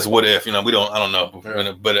mean, that's just what if. You know, I don't know.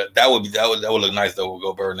 Yeah. But that would look nice though. We'll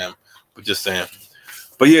go burn them. But just saying.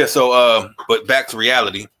 But yeah. So but back to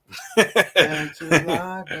reality. Back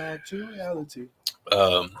to reality.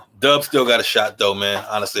 Dub still got a shot though, man.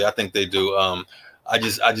 Honestly, I think they do. I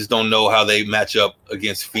just don't know how they match up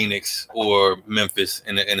against Phoenix or Memphis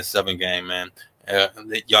in a 7 game, man.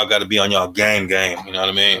 Y'all got to be on y'all game. You know what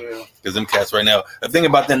I mean? Because them cats right now. The thing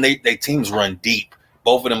about them, they teams run deep.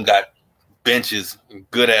 Both of them got benches,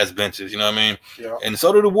 good ass benches. You know what I mean? Yeah. And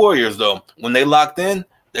so do the Warriors though. When they locked in,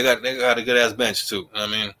 they got a good ass bench too. You know what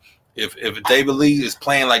I mean? If David Lee is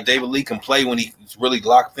playing like David Lee can play when he's really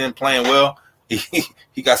locked in, playing well,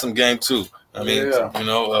 he got some game too. I mean, you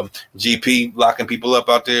know, GP locking people up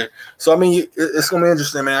out there. So I mean, it's gonna be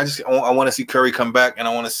interesting, man. I want to see Curry come back, and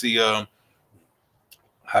I want to see how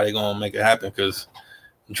they gonna make it happen because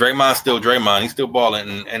Draymond's still Draymond. He's still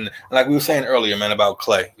balling, and like we were saying earlier, man, about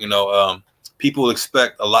Klay. You know, people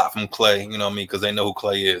expect a lot from Klay. You know what I mean? Because they know who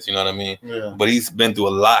Klay is. You know what I mean? Yeah. But he's been through a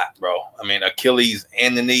lot, bro. I mean, Achilles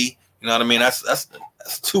and the knee. You know what I mean? That's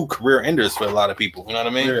 2 career enders for a lot of people. You know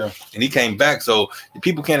what I mean? Yeah. And he came back, so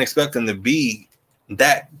people can't expect him to be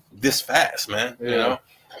this fast, man. Yeah. You know?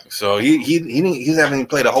 So he hasn't even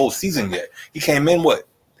played a whole season yet. He came in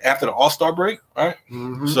after the All-Star break, right?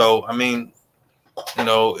 Mm-hmm. So I mean, you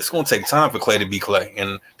know, it's going to take time for Klay to be Klay,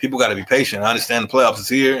 and people got to be patient. I understand the playoffs is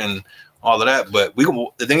here and all of that, but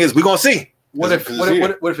the thing is, we're going to see. What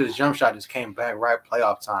if his jump shot just came back right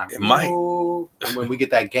playoff time? It might. When we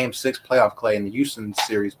get that Game 6 playoff Klay in the Houston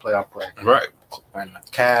series playoff Klay. Right. And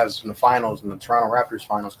the Cavs in the finals and the Toronto Raptors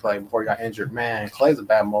finals Klay before he got injured. Man, Klay's a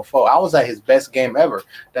bad mofo. I was at his best game ever.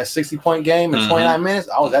 That 60-point game in 29 minutes,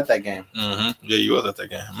 I was at that game. Mm-hmm. Yeah, you was at that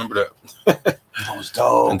game. I remember that. That was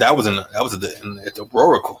dope. And that was at the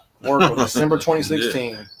Oracle. December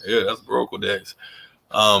 2016. Yeah, that's the Oracle days.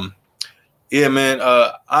 Yeah, man.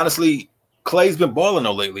 Honestly, Klay's been balling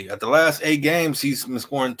though lately. At the last 8 games, he's been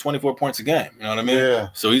scoring 24 points a game. You know what I mean? Yeah.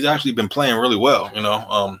 So he's actually been playing really well. You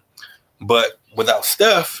know, but without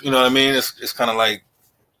Steph, you know what I mean? It's kind of like,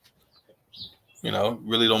 you know,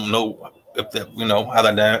 really don't know if that, you know, how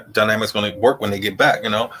that dynamic's going to work when they get back. You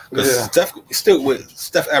know, because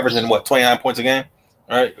Steph averaging 29 points a game,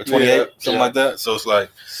 right? Or 28, something like that. So it's like,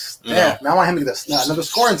 man, I want him to get another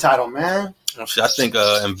scoring title, man. I think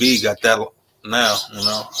Embiid got that now. You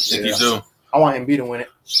know, I think he do. I want Embiid to win it.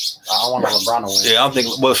 I want LeBron to win it. Yeah, I don't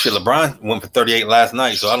think. Well, shit, LeBron went for 38 last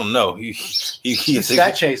night, so I don't know. He's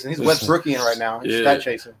stat chasing. He's Westbrookian right now. He's stat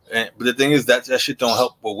chasing. But the thing is that shit don't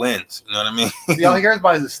help with wins. You know what I mean? See, all he cares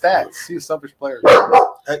about is the stats. He's a selfish player.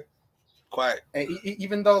 Hey, quiet. And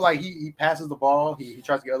even though like he passes the ball, he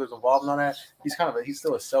tries to get others involved in all that. He's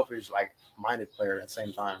still a selfish minded player at the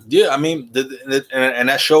same time. Yeah, I mean, and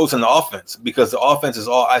that shows in the offense because the offense is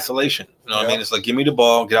all isolation. You know what I mean? It's like give me the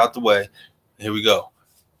ball, get out the way. Here we go.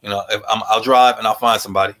 You know, I'll drive and I'll find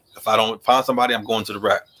somebody. If I don't find somebody, I'm going to the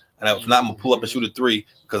rack. And if not, I'm gonna pull up and shoot a 3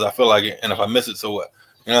 because I feel like it. And if I miss it, so what?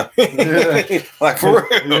 You know, like for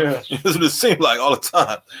real. Yeah. That's what it seems like all the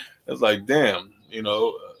time. It's like, damn. You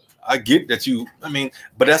know, I get that you. I mean,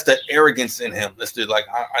 but that's the arrogance in him. That's the like.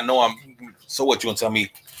 I know I'm. So what you gonna tell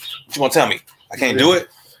me? What you gonna tell me? I can't do it.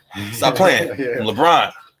 Stop playing,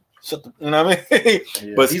 LeBron. Shut the. You know what I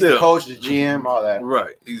mean? But he's still, the coach, the GM, all that.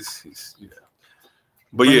 Right. He's yeah.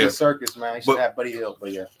 But yeah, the circus, man. He should have Buddy Hield,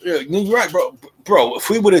 but yeah, you're right, bro. If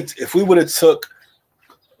we would have took,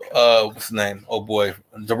 what's his name? Oh boy,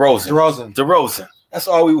 DeRozan. That's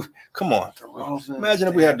all we. Come on, DeRozan. Imagine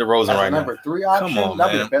if we had DeRozan right now. Number 3 option. Come on,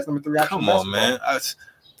 that'd man. be the best number 3 option. Come on, man.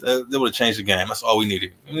 They would have changed the game. That's all we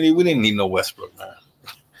needed. We didn't need no Westbrook, man.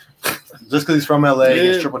 Just because he's from LA,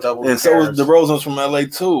 he's triple double. And so is DeRozan's from LA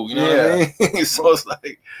too. You know what I mean? So it's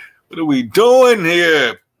like, what are we doing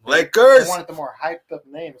here? Lakers. I wanted the more hyped up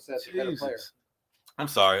name instead of better player. I'm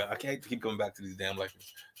sorry. I can't keep going back to these damn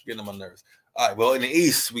Lakers. Getting on my nerves. All right. Well, in the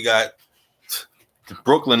East, we got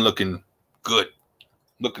Brooklyn looking good.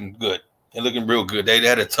 They're looking real good. They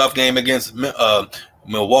had a tough game against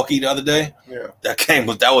Milwaukee the other day. Yeah.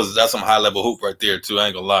 That's some high level hoop right there too. I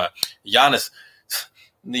ain't gonna lie. Giannis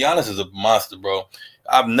is a monster, bro.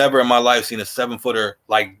 I've never in my life seen a 7-footer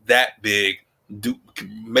like that big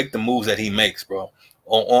make the moves that he makes, bro.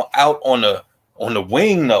 Out on the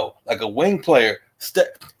wing though, like a wing player.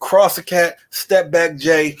 Step cross a cat, step back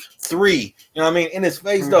J, 3. You know what I mean? In his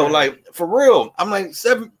face though, like for real. I'm like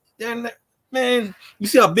 7. Man, you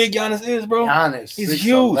see how big Giannis is, bro? Giannis, he's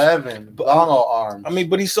huge. 6'11", long arms. I mean,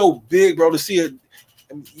 but he's so big, bro. To see it,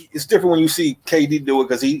 it's different when you see KD do it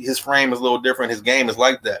because his frame is a little different. His game is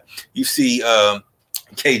like that. You see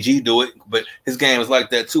KG do it, but his game is like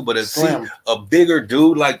that too. But to see a bigger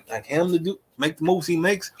dude like him to make the moves he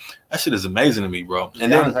makes, that shit is amazing to me, bro.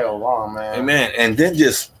 And then long, man. Man, and then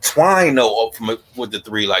just Twine up with the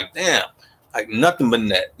 3, like damn. Like nothing but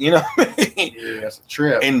net, you know what I mean? Yeah, that's a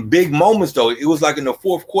trip. In big moments, though, it was like in the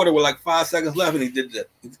fourth quarter with like 5 seconds left, and he did that.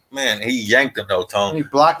 Man, he yanked him though, Tom. He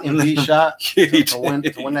blocked Embiid's shot to win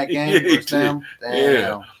that game for them.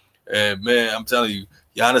 Yeah, and man, I'm telling you,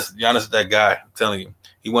 Giannis is that guy. I'm telling you,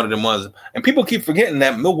 he one of them ones. And people keep forgetting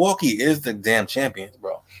that Milwaukee is the damn champions,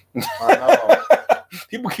 bro. I know.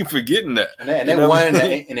 People keep forgetting that. And they won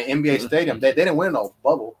in the NBA stadium. They didn't win no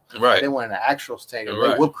bubble. Right. They won in the actual stadium.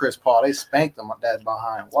 Right. They whooped Chris Paul. They spanked them that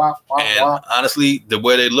behind. Wow. Honestly, the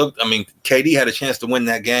way they looked, I mean, KD had a chance to win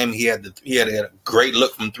that game. He had a great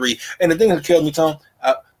look from 3. And the thing that killed me, Tom,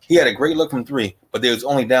 he had a great look from 3, but they was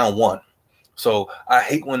only down 1. So I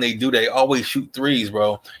hate when they do. They always shoot 3s,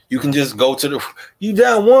 bro. You can just go to you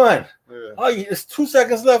down 1. Yeah. Oh, it's 2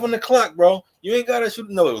 seconds left on the clock, bro. You ain't gotta shoot.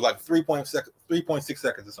 No, it was like 3.6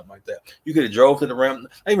 seconds or something like that. You could have drove to the rim.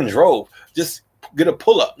 Not even drove. Just get a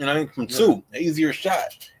pull up. You know what I mean? From 2, an easier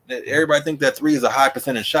shot. Everybody think that 3 is a high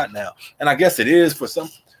percentage shot now, and I guess it is for some.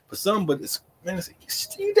 But it's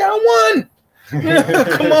you down 1. You know,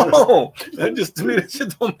 come on. That just to me, that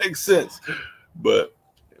shit don't make sense. But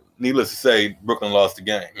needless to say, Brooklyn lost the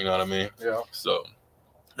game. You know what I mean? Yeah. So,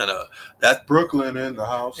 and that's Brooklyn in the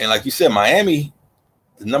house. And like you said, Miami,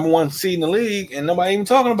 the number 1 seed in the league, and nobody even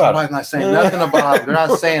talking about Nobody's not saying nothing about it. They're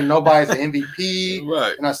not saying nobody's the MVP. Right.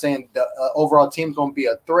 They're not saying the overall team's going to be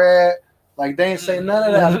a threat. Like, they ain't saying none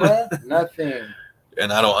of that, bro. Nothing.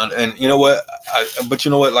 And I don't, and you know what? But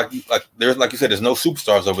you know what? Like there's, like you said, there's no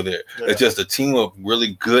superstars over there. Yeah. It's just a team of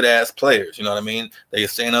really good ass players. You know what I mean? They are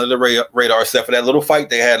staying under the radar, except for that little fight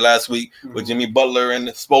they had last week with Jimmy Butler and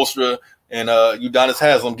Spoelstra and Udonis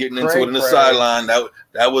Haslem getting into it in the sideline.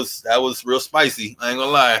 That was real spicy. I ain't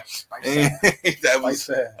gonna lie.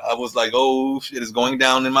 I was like, oh shit, it's going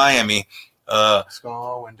down in Miami. It's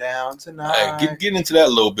going down tonight. Getting into that a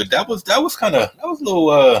little bit. That was a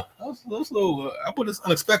little I put this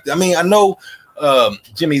unexpected. I mean, I know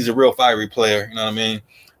Jimmy's a real fiery player, you know what I mean?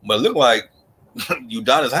 But it looked like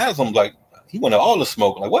Udonis Haslem, like he wanted all the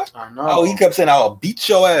smoke. Like what? I know. Oh, he kept saying, "I'll beat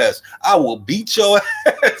your ass. I will beat your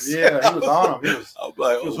ass." Yeah, he was on him. He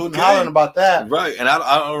was hooting hollering about that. Right. And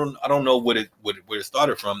I don't know where it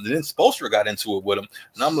started from. And then Spoelstra got into it with him,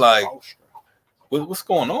 and I'm like, what's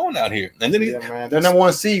going on out here? And then man, they're number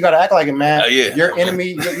 1 seed. You got to act like it, man. Yeah. Your enemy.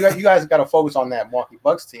 You guys got to focus on that Milwaukee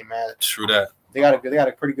Bucks team, man. True that. They got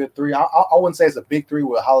a pretty good 3. I wouldn't say it's a big 3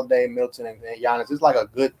 with Holiday, Milton, and Giannis. It's like a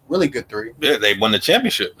really good 3. Yeah, they won the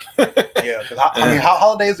championship. Yeah, because I mean,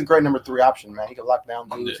 Holiday is a great number 3 option, man. He can lock down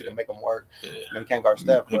dudes. He can make them work. Yeah. He can't guard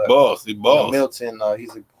Steph. He balls. Milton,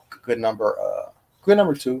 he's a good number. Good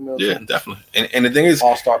number 2. Milton. Yeah, definitely. And the thing is,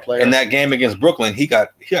 all-star player. In that game against Brooklyn, he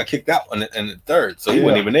got kicked out in the 3rd, so he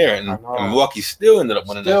wasn't even there. And Milwaukee still ended up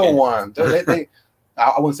winning. Still won. They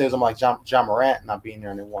I wouldn't say it was like John Morant not being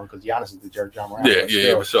there and they won because Giannis is the jerk. John Morant.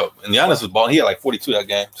 Yeah, for sure. And Giannis was balling. He had like 42 that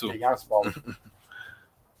game too. Yeah, Giannis balling.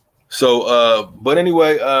 So, but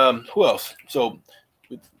anyway, who else? So,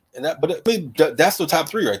 and that, but I mean, that's the top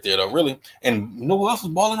 3 right there, though, really. And you know who else is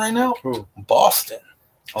balling right now? Who? Boston.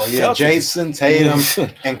 Oh yeah, Celtics. Jason Tatum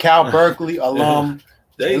and Cal Berkeley alum.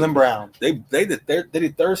 Jaylen Brown. They did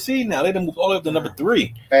 3rd seed now. They done moved all the way up to number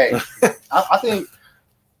 3. Hey, I think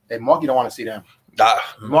Milwaukee don't want to see them.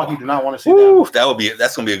 Milwaukee do not want to see them.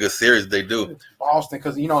 That's gonna be a good series if they do. Boston,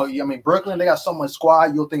 because Brooklyn, they got so much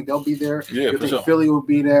squad. You'll think they'll be there. Yeah, you'll think sure. Philly will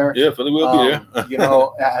be there. Yeah, Philly will be there.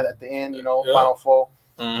 At the end, Final Four.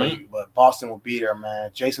 Mm-hmm. But Boston will be there,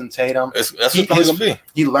 man. Jason Tatum. That's what it's gonna be.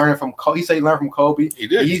 He learned from Kobe. He said he learned from Kobe. He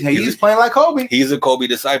did. He's playing like Kobe. He's a Kobe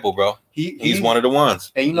disciple, bro. He's one of the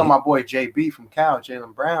ones. And my boy JB from Cal,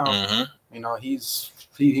 Jaylen Brown. Mm-hmm.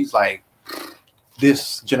 He's like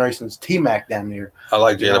this generation's T-Mac damn near. I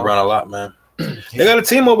like Jaylen Brown a lot, man. They got a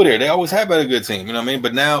team over there. They always have had a good team. You know what I mean?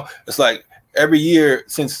 But now it's like every year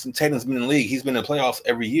since Tatum's been in the league, he's been in the playoffs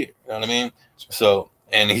every year. You know what I mean? So.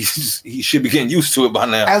 And he should be getting used to it by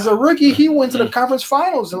now. As a rookie, he went to the conference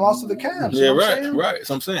finals and lost to the Cavs. Yeah, right.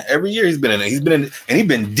 So I'm saying every year he's been in it. He's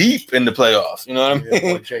been deep in the playoffs. You know what I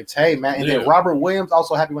mean? Yeah, Jay, man. And then Robert Williams,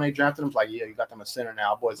 also happy when they drafted him. Like, yeah, you got them a center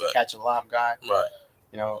now. Boy's a catch and lob guy. Right.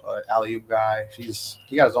 You know, alley-oop guy.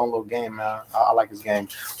 He got his own little game, man. I like his game.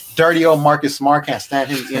 Dirty old Marcus Smart, can't stand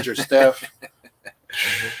him. He injured Steph.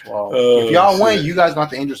 Well, if y'all win, you guys got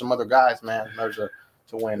to injure some other guys, man.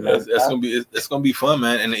 To win. That's gonna be fun,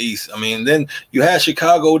 man. In the East, I mean, then you had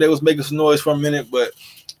Chicago. They was making some noise for a minute, but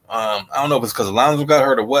I don't know if it's because Alonzo got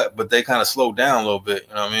hurt or what, but they kind of slowed down a little bit.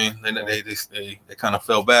 You know what I mean? They kind of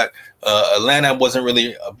fell back. Atlanta wasn't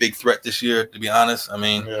really a big threat this year, to be honest. I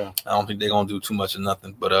mean, I don't think they're gonna do too much of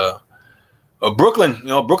nothing. But Brooklyn,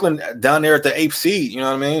 Brooklyn down there at the 8th seed. You know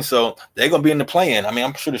what I mean? So they're gonna be in the play-in. I mean,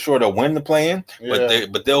 I'm pretty sure they'll win the play-in,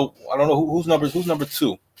 but they'll. I don't know who's number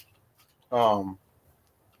 2.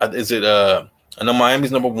 Is it I know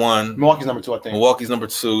Miami's number 1. Milwaukee's number 2, I think. Milwaukee's number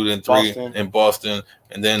 2, then 3 in Boston,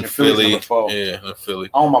 and then Philly. Philly.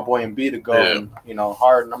 I want my boy Embiid to go. And,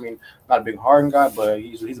 Harden. I mean, not a big Harden guy, but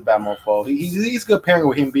he's a bad mofo. He's a good pairing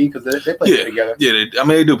with Embiid because they play good together. Yeah,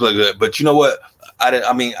 they do play good. But you know what?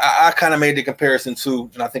 I kind of made the comparison to,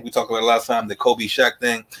 and I think we talked about it last time, the Kobe Shaq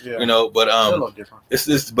thing. Yeah. But it's a little different.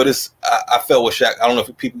 I felt with Shaq. I don't know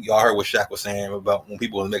if y'all heard what Shaq was saying about when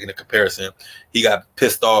people were making a comparison. He got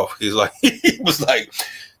pissed off. He was like,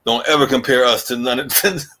 don't ever compare us to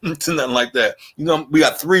nothing like that. We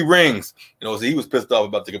got 3 rings. So he was pissed off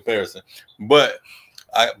about the comparison. But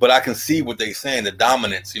I can see what they're saying, the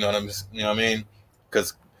dominance. You know what I mean?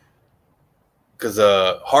 Because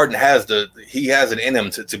Harden has it in him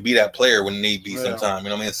to be that player when need be sometime. You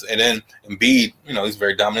know what I mean? And then Embiid, he's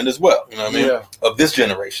very dominant as well. You know what I mean? Yeah. Of this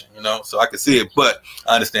generation, so I can see it, but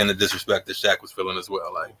I understand the disrespect that Shaq was feeling as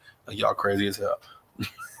well. Like y'all crazy as hell.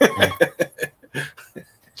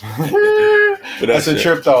 That's a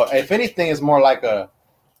trip though. If anything, it's more like a,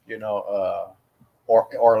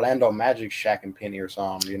 Orlando Magic, Shaq and Penny or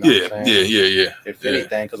something. What I'm saying? If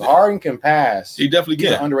anything, because Harden can pass. He definitely can.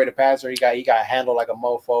 He's an underrated passer. He got handled like a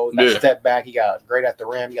mofo. He got step back. He got great at the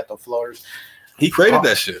rim. He got the floaters. He created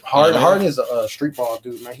that shit. Harden is a street ball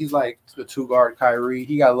dude, man. He's like the 2-guard Kyrie.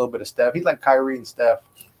 He got a little bit of Steph. He's like Kyrie and Steph.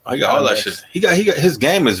 He got all that shit. He got his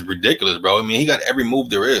game is ridiculous, bro. I mean, he got every move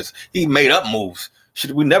there is. He made up moves.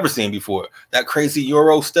 Shit we never seen before. That crazy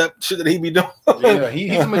Euro step shit that he be doing. Yeah,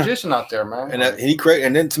 he's a magician out there, man. And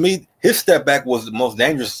and then to me, his step back was the most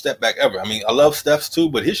dangerous step back ever. I mean, I love Steph's too,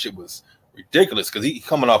 but his shit was ridiculous because he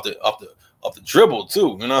coming off the dribble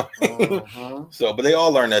too, So, but they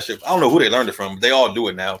all learned that shit. I don't know who they learned it from, but they all do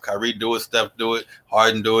it now. Kyrie do it, Steph do it,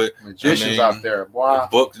 Harden do it. Magicians out there, boy.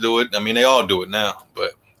 Books do it. I mean, they all do it now.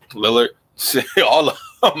 But Lillard, all of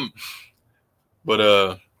them.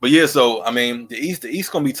 But yeah, so I mean, the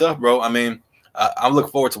East gonna be tough, bro. I mean, I'm looking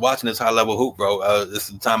forward to watching this high level hoop, bro. This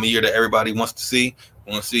is the time of year that everybody wants to see.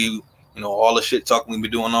 Want to see, all the shit talking we've been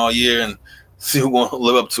doing all year, and see who gonna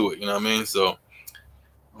live up to it. You know what I mean? So,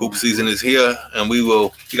 hoop season is here, and we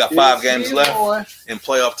got 5 games left, and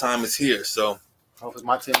playoff time is here. So, hopefully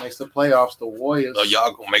my team makes the playoffs. The Warriors.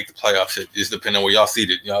 Y'all gonna make the playoff shit. Just depending on where y'all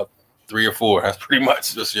seated. Y'all 3 or 4. That's pretty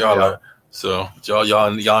much just y'all. Yeah. So y'all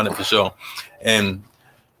in it for sure, and.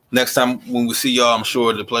 Next time when we see y'all, I'm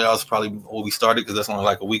sure the playoffs probably will be started because that's only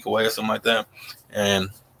like a week away or something like that. And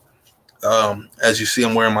as you see,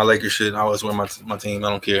 I'm wearing my Lakers shit. I always wear my team. I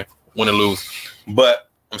don't care, win or lose. But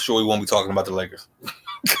I'm sure we won't be talking about the Lakers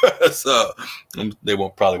because they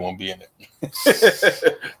probably won't be in it.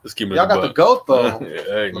 Just keep it. Y'all got the GOAT though.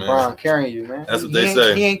 Hey, LeBron carrying you, man. That's what they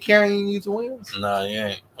say. He ain't carrying you to wins. Nah, he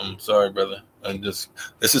ain't. I'm sorry, brother. This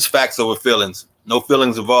is facts over feelings. No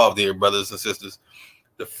feelings involved here, brothers and sisters.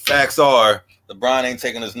 The facts are LeBron ain't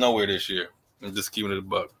taking us nowhere this year. I'm just keeping it a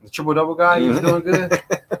buck. The triple-double guy, he's doing good.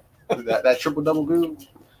 that triple-double dude.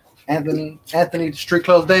 Anthony Street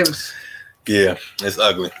Clothes Davis. Yeah, it's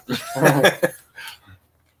ugly.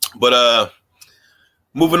 But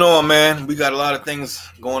moving on, man. We got a lot of things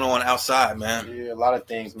going on outside, man. Yeah, a lot of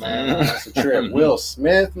things, man. That's a trip. Will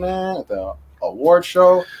Smith, man, at the award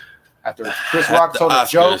show. After Chris Rock told a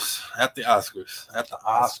joke. At the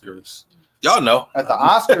Oscars. Y'all know. At the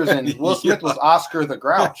Oscars, and Will Smith was Oscar the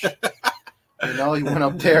Grouch. He went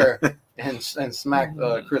up there and smacked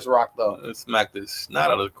Chris Rock, though. Smacked the snot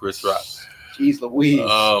out of Chris Rock. Jeez Louise.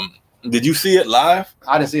 Did you see it live?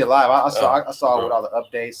 I didn't see it live. I saw it with all the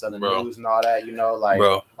updates of the news and all that, like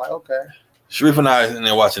okay. Sharif and I in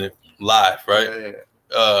there watching it live, right?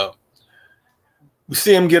 Yeah. We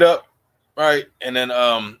see him get up right? And then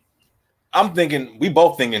I'm thinking, we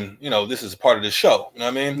both thinking, you know, this is part of the show. You know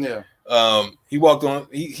what I mean? Yeah. He walked on.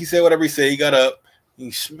 He said whatever he said. He got up.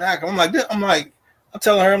 He smacked him. I'm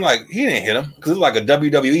telling her, I'm like, he didn't hit him because it was like a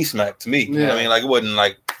WWE smack to me. You know what I mean? Like it wasn't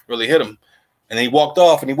like really hit him. And then he walked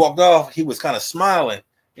off. He was kind of smiling.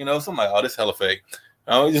 You know, so I'm like, oh, this hella fake.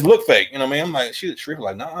 It just looked fake. You know what I mean? I'm like, she was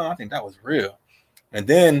like, no, I think that was real. And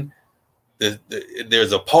then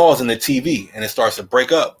there's a pause in the TV and it starts to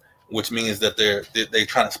break up, which means that they're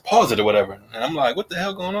trying to pause it or whatever. And I'm like, what the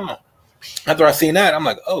hell going on? After I seen that, I'm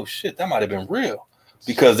like, oh shit, that might have been real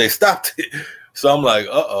because they stopped it. So I'm like,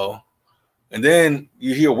 uh-oh. And then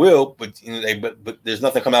you hear Will, but you know, but there's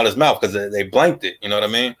nothing coming out of his mouth because they blanked it. You know what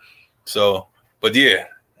I mean? So, but yeah,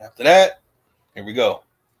 after that, here we go.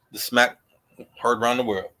 The smack heard around the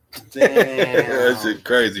world. Damn. That shit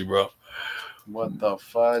crazy, bro. What the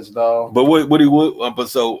fudge, though? But what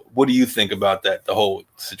do you think about that? The whole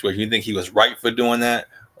situation. You think he was right for doing that?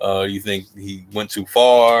 You think he went too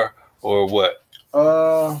far, or what?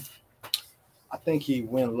 I think he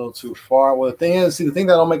went a little too far. Well, the thing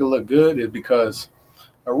that don't make it look good is because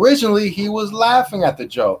originally he was laughing at the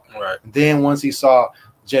joke. Right. Then once he saw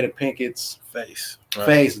Jada Pinkett's face,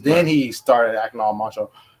 then he started acting all macho.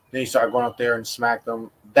 Then he started going up there and smacked them.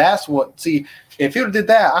 That's what. See, if he would have did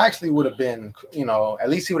that, I actually would have been, you know, at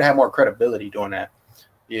least he would have had more credibility doing that.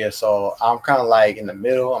 Yeah. So I'm kind of like in the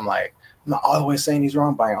middle. I'm like, I'm not all the way saying he's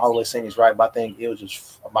wrong, but I'm all the way saying he's right. But I think it was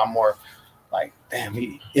just about more. Like, damn,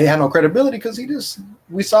 he had no credibility because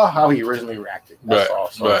we saw how he originally reacted. That's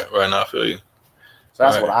all. So, right. Now I feel you. So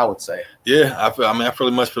that's what I would say. Yeah, I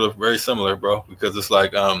pretty much feel very similar, bro. Because it's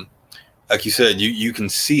like you said, you can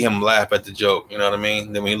see him laugh at the joke. You know what I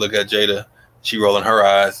mean? Then when you look at Jada, she rolling her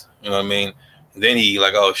eyes. You know what I mean? And then he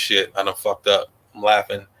like, oh shit, I done fucked up. I'm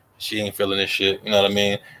laughing. She ain't feeling this shit. You know what I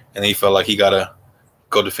mean? And he felt like he gotta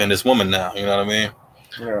go defend this woman now. You know what I mean?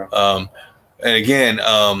 Yeah. And again,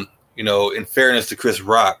 you know, in fairness to Chris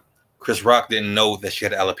Rock didn't know that she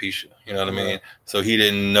had alopecia. You know what I mean? So he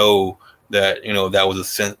didn't know that, you know, that was a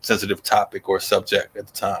sensitive topic or subject at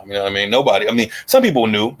the time. You know what I mean? Nobody. I mean, some people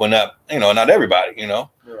knew, but not, you know, not everybody. You know.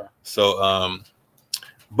 Yeah. So,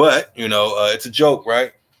 but you know, it's a joke,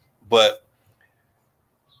 right? But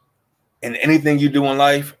in anything you do in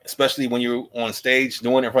life, especially when you're on stage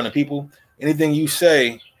doing it in front of people, anything you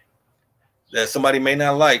say that somebody may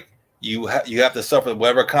not like, you have to suffer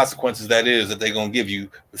whatever consequences that is that they're gonna give you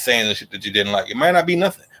for saying the shit that you didn't like. It might not be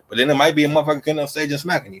nothing, but then it might be a motherfucker getting off stage and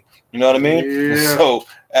smacking you. You know what I mean? Yeah. So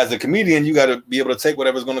as a comedian, you got to be able to take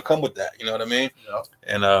whatever's gonna come with that. You know what I mean? Yeah.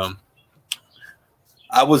 And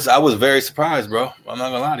I was very surprised, bro. I'm not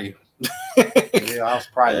gonna lie to you. Yeah, I was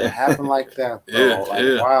surprised it happened like that, bro. Yeah, like,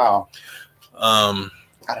 yeah. Wow.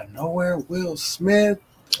 Out of nowhere, Will Smith,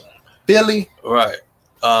 Billy, Right.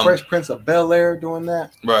 Fresh Prince of Bel-Air doing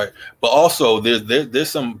that. Right. But also there's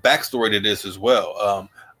some backstory to this as well.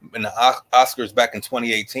 In the Oscars back in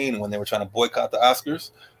 2018, when they were trying to boycott the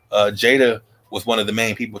Oscars, Jada was one of the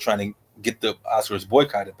main people trying to get the Oscars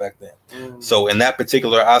boycotted back then. So in that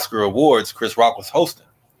particular Oscar awards, Chris Rock was hosting.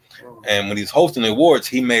 And when he's hosting the awards,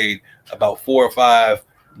 he made about 4 or 5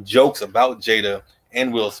 jokes about Jada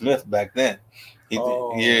and Will Smith back then. He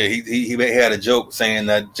had a joke saying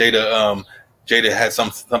that Jada had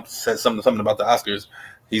said something about the Oscars.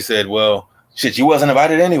 He said, well, shit, you wasn't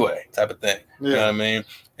invited anyway, type of thing. Yeah. You know what I mean?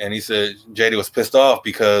 And he said Jada was pissed off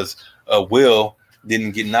because Will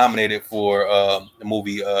didn't get nominated for the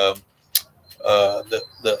movie, the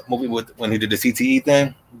movie when he did the CTE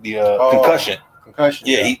thing, the Concussion.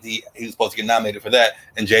 Yeah, he was supposed to get nominated for that,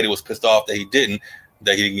 and Jada was pissed off that he didn't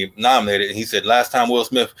get nominated. And he said last time Will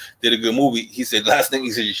Smith did a good movie, he said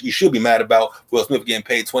you should be mad about Will Smith getting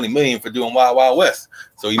paid $20 million for doing Wild Wild West.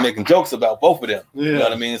 So he's making jokes about both of them. Yeah. You know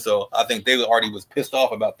what I mean? So I think they already was pissed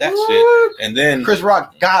off about that shit. And then Chris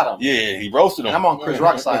Rock got him. Yeah, he roasted him. I'm on Chris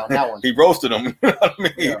Rock's side on that one. He roasted him. You know what I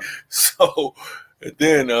mean? Yeah. So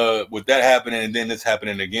then with that happening and then this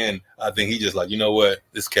happening again, I think he just like, you know what?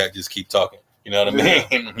 This cat just keep talking. You know what I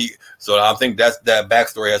mean? Yeah. So I think that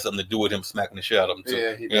backstory has something to do with him smacking the shit out of him too.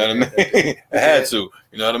 Yeah, you know what I mean? It had to.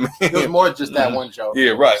 You know what I mean? It was more just that one joke.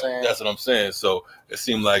 Yeah, right. That's what I'm saying. So it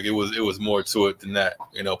seemed like it was more to it than that.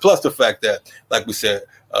 You know, plus the fact that, like we said,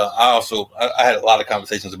 I had a lot of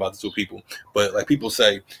conversations about this with people, but like people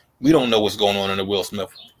say, we don't know what's going on in the Will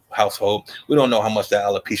Smith household. We don't know how much that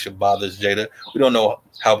alopecia bothers Jada. We don't know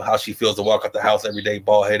how she feels to walk out the house every day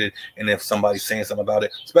bald headed, and if somebody's saying something about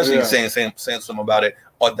it, especially saying something about it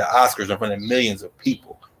on the Oscars in front of millions of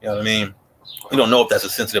people. You know what I mean? You don't know if that's a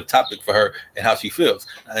sensitive topic for her and how she feels.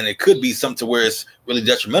 And it could be something to where it's really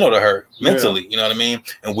detrimental to her mentally. You know what I mean?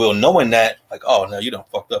 And Will knowing that, like, oh, no, you done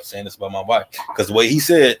fucked up saying this about my wife. Because the way he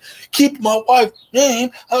said, keep my wife's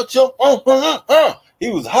name out your he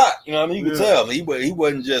was hot. You know what I mean? You could tell. He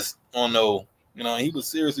wasn't just on no, you know, he was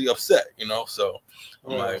seriously upset, you know? So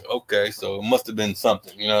I'm like, okay, so it must have been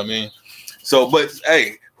something. You know what I mean? So, but,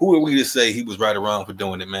 hey, who are we to say he was right or wrong for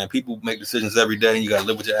doing it, man? People make decisions every day, and you got to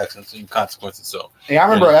live with your actions and your consequences. So, hey, I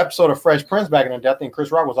remember an episode of Fresh Prince back in the day. I think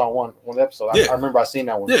Chris Rock was on one episode. I remember I seen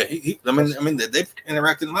that one. Yeah, I mean, they've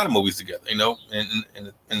interacted in a lot of movies together. You know,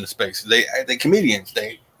 in the space, they comedians.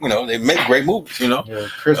 They make great movies. You know,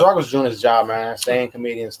 Chris Rock was doing his job, man, saying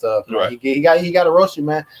comedian stuff. Right. He got to roast you,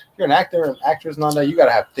 man. If you're an actor and actress and all that, you got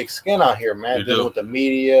to have thick skin out here, man. Dealing with the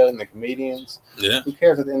media and the comedians. Yeah. Who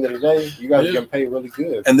cares at the end of the day? You guys get paid really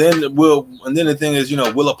good. And then the thing is,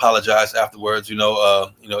 Will apologize afterwards.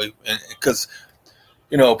 Because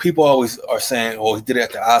people always are saying, "Oh, he did it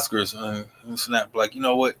at the Oscars," and snap. Like, you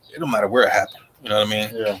know what? It don't matter where it happened. You know what I mean?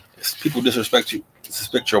 Yeah. If people disrespect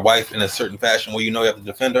your wife in a certain fashion where you have to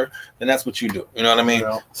defend her, then that's what you do. You know what I mean?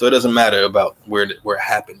 Yeah. So it doesn't matter about where it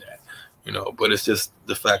happened at. But it's just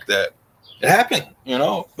the fact that it happened.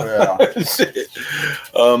 Yeah. It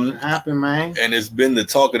happened, man. And it's been the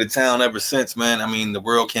talk of the town ever since, man. I mean, the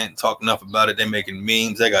world can't talk enough about it. They're making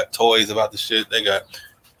memes. They got toys about the shit. They got,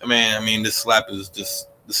 this slap is just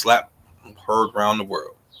the slap heard around the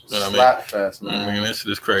world. You know what Slap fest, man. I mean, this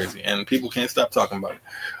shit is crazy, and people can't stop talking about it.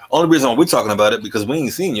 Only reason we're talking about it because we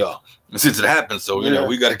ain't seen y'all since it happened. So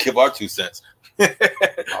we got to give our 2 cents. We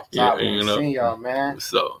ain't seen y'all, man.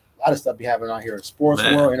 So a lot of stuff be happening out here in sports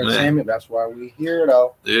world, entertainment. That's why we here,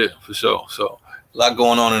 though. Yeah, for sure. So a lot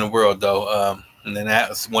going on in the world, though. And then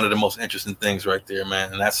that's one of the most interesting things right there,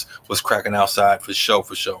 man. And that's what's cracking outside for sure.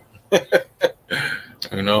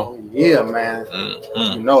 Yeah, man.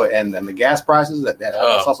 Mm-hmm. And the gas prices that's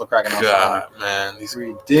also cracking outside. God, man, these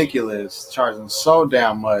ridiculous, charging so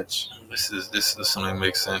damn much. This something that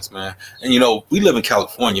makes sense, man. And we live in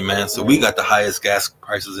California, man, so we got the highest gas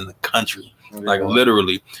prices in the country. Like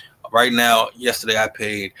literally. Right now, yesterday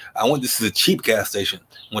this is a cheap gas station.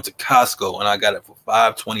 Went to Costco and I got it for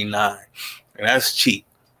 $5.29. And that's cheap.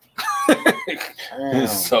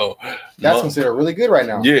 So that's considered really good right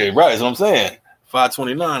now. Yeah, right. That's what I'm saying.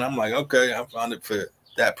 $5.29. I'm like, okay, I found it for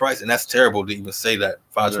that price, and that's terrible to even say that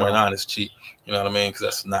 $5.29 is cheap. You know what I mean? Because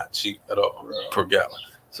that's not cheap at all per gallon.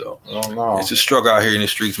 So it's a struggle out here in the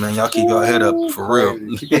streets, man. Y'all keep your head up for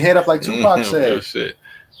real. Keep your head up like Tupac said. Shit.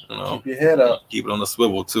 Keep your head up. Keep it on the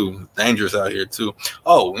swivel too. Dangerous out here too.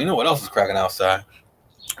 Oh, you know what else is cracking outside?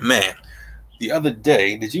 Man, the other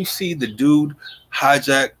day, did you see the dude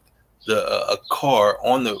hijack a car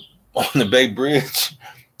on the Bay Bridge?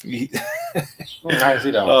 I see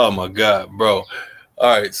that one. Oh my God, bro.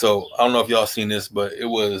 All right, so I don't know if y'all seen this, but it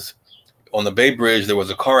was on the Bay Bridge. There was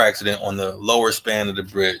a car accident on the lower span of the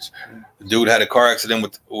bridge. The dude had a car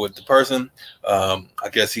accident with the person. I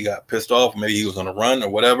guess he got pissed off. Maybe he was on a run or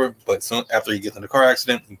whatever. But soon after he gets in the car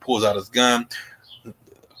accident, he pulls out his gun.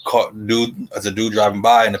 As a dude driving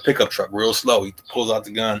by in a pickup truck, real slow. He pulls out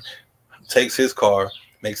the gun, takes his car,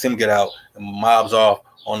 makes him get out, and mobs off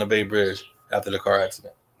on the Bay Bridge after the car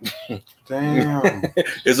accident. Damn.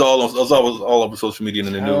 It's all over social media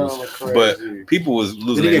and in the news. But people was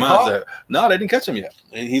losing their minds. No, they didn't catch him yet.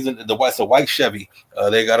 He's in it's a white Chevy.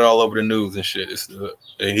 They got it all over the news and shit. He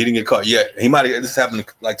didn't get caught yet. He might have. This happened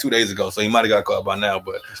like 2 days ago, so he might have got caught by now.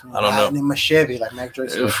 But I don't know. In my Chevy, like Mac Dre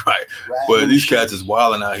said. Right. But these cats is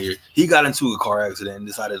wilding out here. He got into a car accident and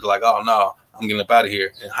decided like, oh no, I'm getting up out of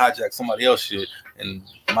here, and hijacked somebody else's shit and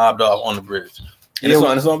mobbed off on the bridge. And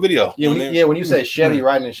it's on video. Yeah, when you said Chevy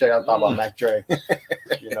riding in Chevy, I thought about Mac Dre.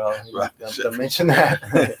 Right. To mention that.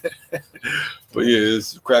 But yeah,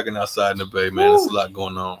 it's cracking outside in the Bay, man. There's a lot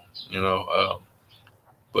going on,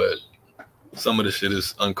 but some of the shit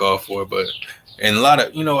is uncalled for. And a lot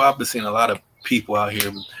of, I've been seeing a lot of people out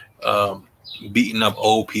here beating up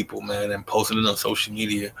old people, man, and posting it on social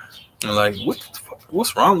media. And like,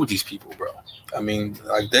 what's wrong with these people, bro? I mean,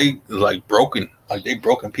 they broken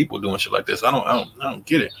people doing shit like this. I don't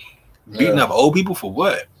get it. Beating up old people for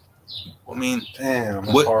what? I mean, damn,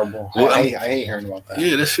 that's horrible. I hate hearing about that.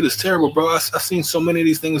 Yeah, that shit is terrible, bro. I've seen so many of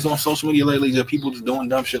these things on social media lately that people just doing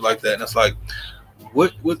dumb shit like that, and it's like,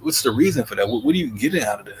 what's the reason for that? What are you getting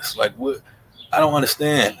out of this? Like, what? I don't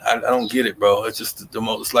understand. I don't get it, bro. It's just the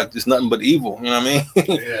most. It's like there's nothing but evil. You know what I mean?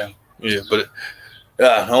 Yeah. Yeah, but.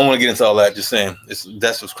 I don't want to get into all that. Just saying,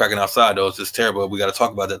 that's what's cracking outside, though. It's just terrible. We got to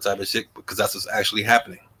talk about that type of shit because that's what's actually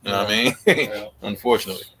happening. You know what I mean? Yeah.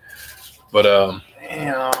 Unfortunately, but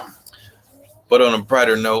damn. But on a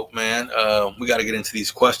brighter note, man, we got to get into these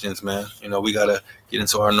questions, man. You know, we got to get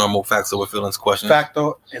into our normal facts over feelings questions.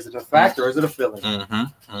 Facto, is it a fact or is it a feeling?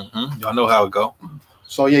 Y'all know how it go.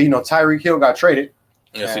 So, yeah, Tyreek Hill got traded.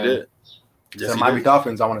 Yes, he did. The Miami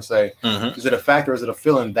Dolphins, I want to say. Is it a fact or is it a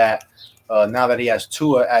feeling that now that he has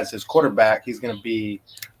Tua as his quarterback, he's going to be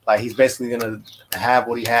like he's basically going to have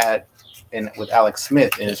what he had with Alex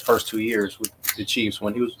Smith in his first 2 years with the Chiefs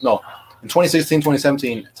when he was in 2016,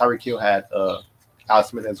 2017, Tyreek Hill had Alex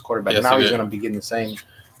Smith as quarterback. Yes, now he's going to be getting the same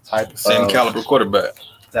caliber quarterback.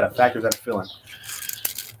 Is that a factor? Is that a feeling?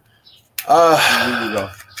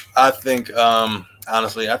 I think,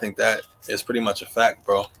 honestly, I think that is pretty much a fact,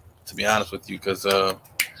 bro, to be honest with you, because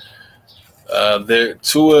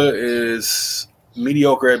Tua is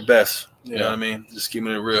mediocre at best. You know what I mean? Just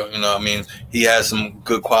keeping it real. You know what I mean? He has some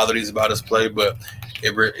good qualities about his play, but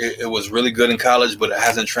it was really good in college, but it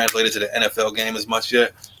hasn't translated to the NFL game as much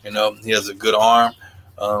yet. You know, he has a good arm,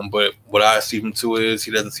 but what I see from Tua is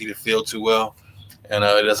he doesn't see the field too well, and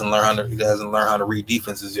he hasn't learned how to read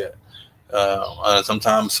defenses yet.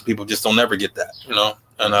 Sometimes people just don't ever get that, you know.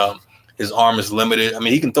 And his arm is limited. I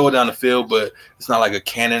mean, he can throw it down the field, but it's not like a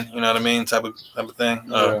cannon. You know what I mean? Type of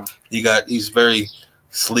thing. He's very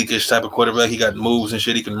sleekish type of quarterback. He got moves and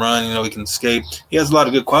shit. He can run. You know, he can escape. He has a lot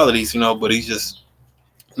of good qualities. You know, but he's just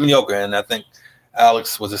mediocre, and I think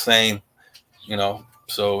Alex was the same, you know.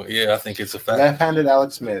 So yeah, I think it's a fact. Left-handed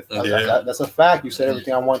Alex Smith. That's a fact. You said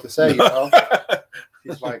everything I wanted to say. You know,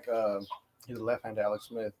 he's like he's a left-handed Alex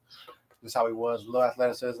Smith. This is how he was. A little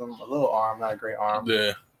athleticism, a little arm, not a great arm.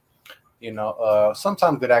 Yeah. You know,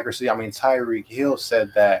 sometimes good accuracy. I mean, Tyreek Hill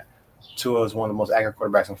said that Tua is one of the most accurate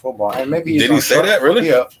quarterbacks in football, and maybe did he say that really?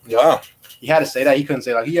 Yeah. Wow. He had to say that. He couldn't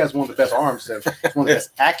say he has one of the best arms. He's one of the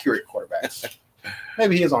best accurate quarterbacks.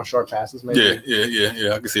 Maybe he is on short passes. Maybe.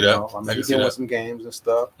 Yeah. I can see that. I mean, he's win some games and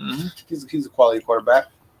stuff. Mm-hmm. He's a quality quarterback,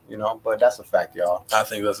 you know. But that's a fact, y'all. I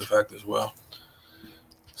think that's a fact as well.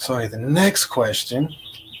 So the next question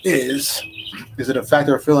is it a fact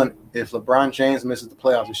or a feeling if LeBron James misses the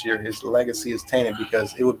playoffs this year, his legacy is tainted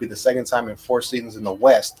because it would be the second time in 4 seasons in the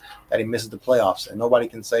West that he misses the playoffs, and nobody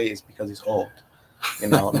can say it's because he's old. You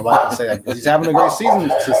know, nobody can say that because he's having a great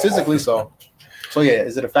season statistically. So yeah,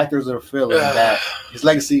 is it a fact or is it a feeling that his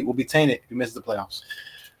legacy will be tainted if he misses the playoffs?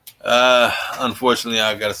 Unfortunately,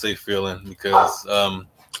 I gotta say feeling because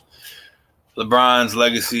LeBron's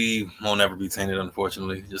legacy won't ever be tainted,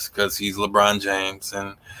 unfortunately, just because he's LeBron James.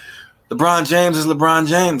 And LeBron James is LeBron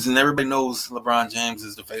James, and everybody knows LeBron James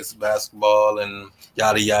is the face of basketball and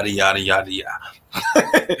yada, yada, yada, yada,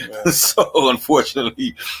 yada. So,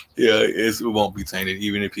 unfortunately, it won't be tainted,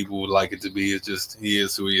 even if people would like it to be. It's just he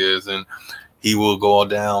is who he is, and he will go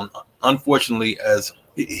down, unfortunately, as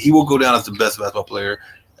the best basketball player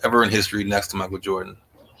ever in history next to Michael Jordan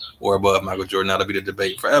or above Michael Jordan. That'll be the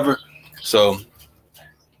debate forever. So,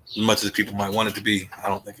 as much as people might want it to be, I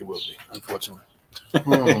don't think it will be, unfortunately.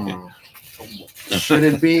 Should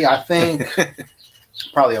it be? I think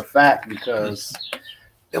probably a fact because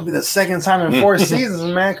it'll be the second time in 4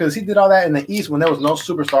 seasons, man, because he did all that in the East when there was no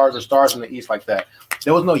superstars or stars in the East like that.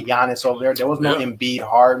 There was no Giannis over there. There was no Embiid,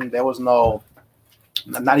 Harden. There was no –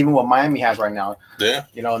 not even what Miami has right now. Yeah.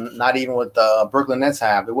 You know, not even what the Brooklyn Nets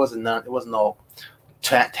have. There wasn't no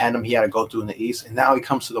tandem he had to go through in the East, and now he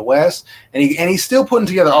comes to the West, and he's still putting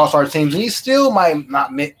together all-star teams, and he still might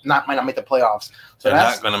not make the playoffs. So they're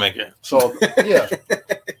not going to make it. So yeah,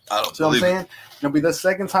 I don't. So I'm saying it'll be the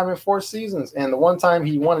second time in 4 seasons, and the one time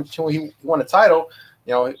he won a title,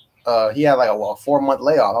 you know, he had like a 4-month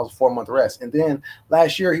layoff. That was a 4-month rest, and then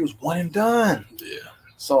last year he was one and done. Yeah.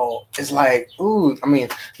 So it's like, I mean,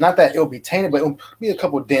 not that it'll be tainted, but it'll be a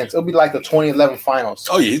couple dents. It'll be like the 2011 finals.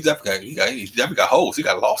 Oh yeah, he's definitely got holes. He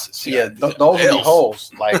got losses. Those will be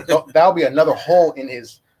holes. Like that'll be another hole in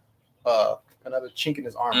his, another chink in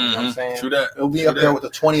his arm. You know what I'm saying? True that. It'll be up there with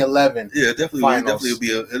the 2011. Yeah, definitely. Finals.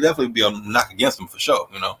 It'll definitely be a knock against him for sure.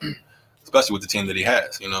 You know, especially with the team that he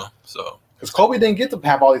has. You know, so. Because Kobe didn't get to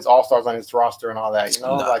have all these all-stars on his roster and all that. You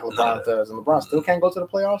know, like LeBron does, and LeBron still can't go to the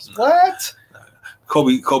playoffs. What?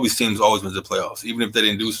 Kobe's team's always been to the playoffs. Even if they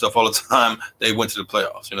didn't do stuff all the time, they went to the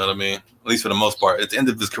playoffs. You know what I mean? At least for the most part. At the end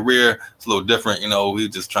of his career, it's a little different. You know, we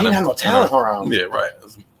just trying to. He didn't have no talent around. Yeah, right.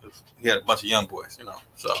 He had a bunch of young boys. You know,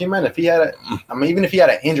 so. Can you imagine if he had even if he had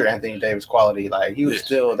an injured Anthony Davis quality, like he was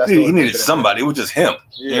still. He needed somebody. It was just him.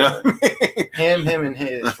 Yeah. You know what I mean? him, and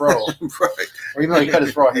his fro. Right. Or even though he cut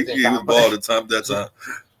his fro. He was bald at the time that time,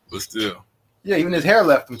 but still. Yeah, even his hair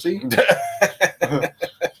left him. See. You know what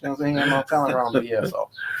I'm saying? He had no talent around, but yeah. So.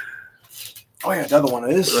 Oh yeah, the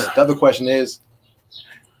other question is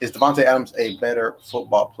Davante Adams a better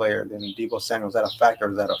football player than Deebo Samuel? Is that a fact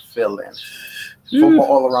or is that a fill-in? Football,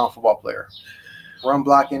 all-around football player. Run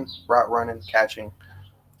blocking, route running, catching,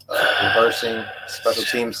 reversing, special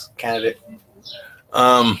teams candidate.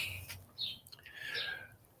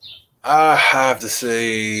 I have to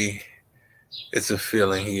say it's a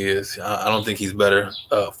feeling he is. I don't think he's better.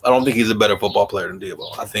 I don't think he's a better football player than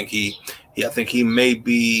Deebo. I think he may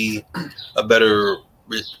be a better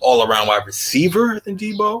all-around wide receiver than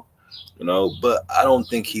Deebo, but I don't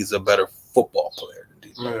think he's a better football player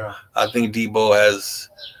than Deebo. Yeah. I think Deebo has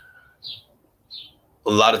a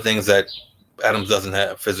lot of things that Adams doesn't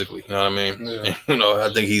have physically. You know what I mean? Yeah.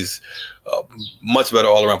 I think he's much better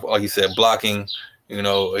all around. Like you said, blocking.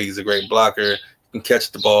 He's a great blocker. He can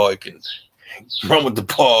catch the ball. He can run with the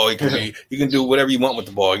ball. He can do whatever you want with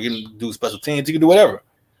the ball. You can do special teams. You can do whatever.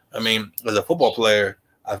 I mean, as a football player,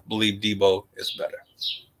 I believe Deebo is better.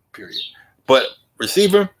 Period. But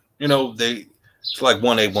receiver, it's like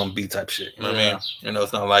 1A, 1B type shit. You know what I mean?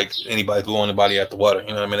 It's not like anybody's blowing anybody out the water. You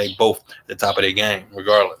know what I mean? They both at the top of their game,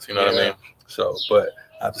 regardless. You know what I mean? So, but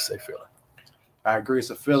I have to say feeling. I agree. It's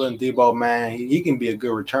a feeling. Deebo, man, he can be a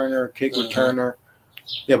good returner, kick returner.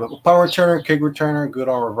 Yeah, but punt returner, kick returner, good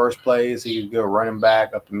on reverse plays. He's a good running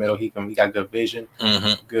back up the middle. He got good vision,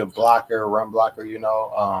 good blocker, run blocker.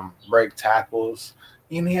 Break tackles.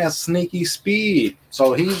 And he has sneaky speed.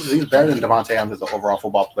 So he's better than Davante Adams as an overall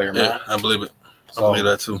football player, man. Yeah, I believe it. So, I believe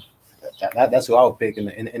that too. That's who I would pick.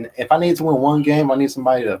 And if I need to win one game, I need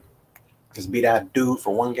somebody to just be that dude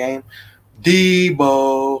for one game.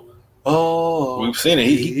 Deebo. Oh, we've seen it.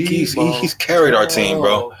 He's carried our team,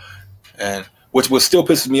 bro. And what still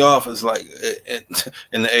pisses me off is like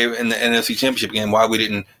in the NFC Championship game, why we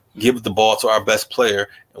didn't give the ball to our best player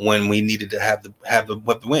when we needed to have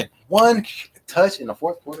the win. One touch in the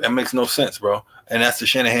fourth quarter. That makes no sense, bro. And that's the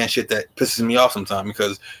Shanahan shit that pisses me off sometimes,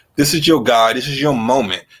 because this is your guy. This is your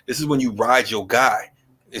moment. This is when you ride your guy.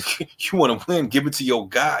 If you want to win, give it to your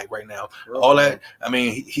guy right now. All that. I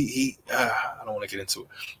mean, I don't want to get into it,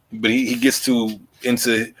 but he gets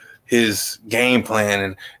into his game plan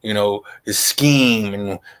and his scheme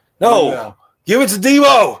and give it to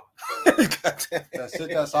Deebo. That's it.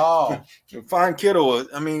 That's all. Find Kittle.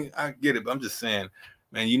 I mean, I get it, but I'm just saying,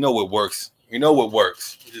 man. You know what works. You know what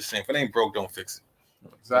works. I'm just saying, if it ain't broke, don't fix it.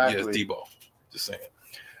 Exactly. Yeah, it's Deebo. Just saying.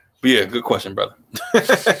 But yeah, good question, brother.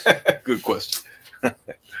 Good question.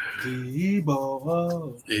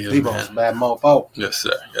 Deebo. Yeah, Deebo's a bad mofo. Yes,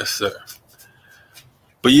 sir. Yes, sir.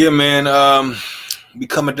 But yeah, man. We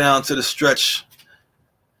coming down to the stretch.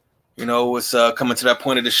 It's coming to that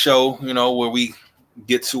point of the show, where we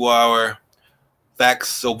get to our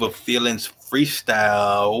facts over feelings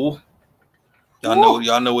freestyle.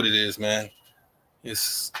 Y'all know what it is, man.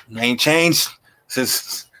 It's ain't changed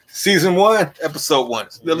since season 1, episode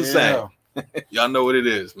 1. Still the same. Y'all know what it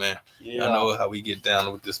is, man. Y'all know how we get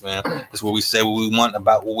down with this, man. It's where we say what we want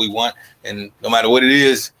about what we want, and no matter what it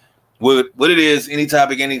is, any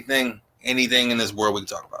topic, anything in this world we can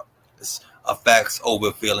talk about. It's a facts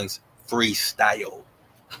over feelings freestyle.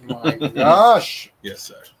 My gosh. Yes,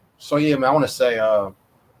 sir. So yeah, man, I want to say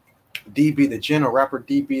DB the General, rapper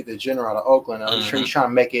DB the General out of Oakland. I'm sure he's trying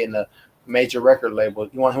to make it in a major record label.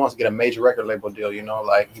 He wants to get a major record label deal,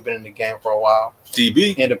 like he's been in the game for a while.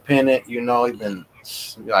 DB independent, he's been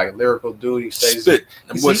like a lyrical dude. He says spit.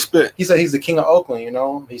 Spit. He said he's the king of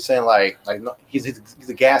Oakland, He's saying like he's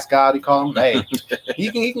the gas god, he call him. Hey,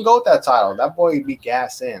 he can go with that title. That boy be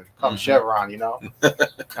gas in. Call him Chevron,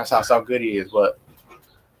 That's how good he is. But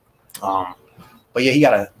yeah, he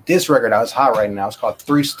got a diss record out. It's hot right now. It's called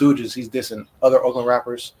Three Stooges. He's dissing other Oakland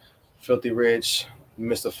rappers, Filthy Rich,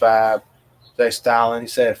 Mr. Fab, Jay Stalin. He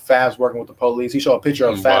said Fab's working with the police. He showed a picture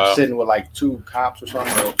of Fab sitting with like 2 cops or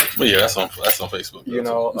something. Well, yeah, that's on Facebook.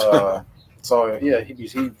 So yeah, he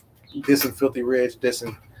dissing Filthy Rich,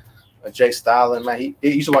 dissing Jay Stalin. Man,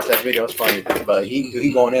 you should watch that video. It's funny, but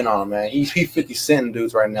he going in on him, man. He 50 Cent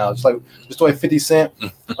dudes right now. Just the way 50 Cent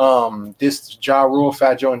this Ja Rule,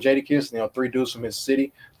 Fat Joe, and Jadakiss. 3 dudes from his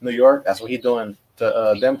city, New York. That's what he doing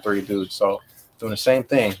to them 3 dudes. So doing the same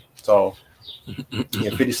thing. So yeah,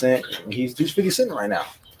 50 Cent. He's 50 Cent right now.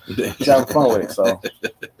 He's having fun with it. So you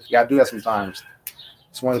gotta do that sometimes.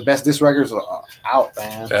 It's one of the best diss records out,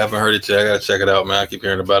 man. I haven't heard it yet. I gotta check it out, man. I keep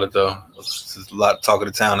hearing about it though. It's a lot of talk of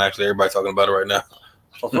the town. Actually, everybody talking about it right now.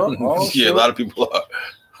 Oh, yeah, a lot of people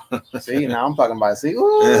are. See, now I'm talking about it. See,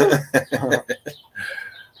 ooh.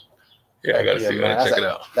 Yeah, I gotta see. I gotta check it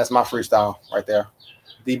out. That's my freestyle right there.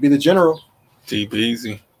 DB the General. DB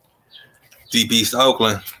easy. DB East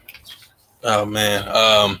Oakland. Oh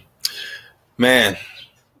man, man,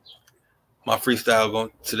 my freestyle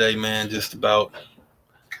going today, man. Just about.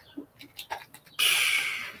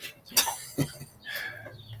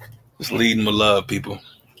 Just leading with love, people.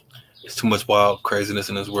 There's too much wild craziness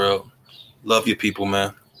in this world. Love your people,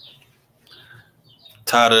 man.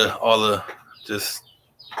 Tired of all the just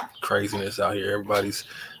craziness out here. Everybody's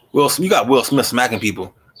you got Will Smith smacking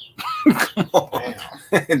people. Come on.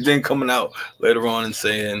 And then coming out later on and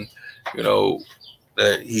saying,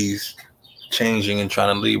 that he's changing and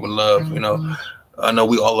trying to lead with love. I know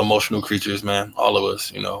we all emotional creatures, man. All of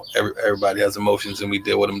us, everybody has emotions and we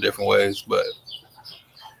deal with them different ways. But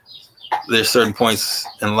there's certain points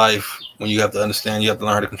in life when you have to understand, you have to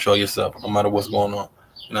learn how to control yourself, no matter what's going on.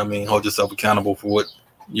 You know what I mean? Hold yourself accountable for what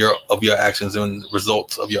your actions and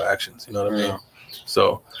results of your actions. You know what I mean?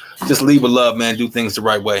 So just lead with love, man. Do things the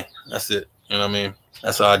right way. That's it. You know what I mean?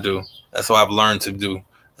 That's how I do. That's how I've learned to do.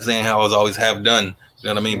 This ain't how I always have done. You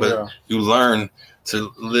know what I mean? But you learn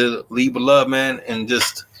to lead with love, man, and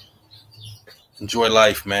just enjoy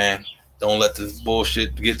life, man. Don't let this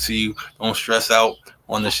bullshit get to you. Don't stress out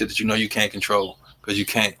on the shit that you can't control, because you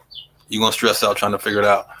can't. You're going to stress out trying to figure it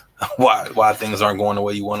out why things aren't going the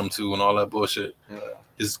way you want them to and all that bullshit. Yeah.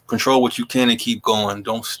 Just control what you can and keep going.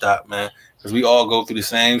 Don't stop, man, because we all go through the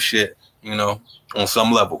same shit, on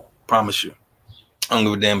some level. Promise you. I don't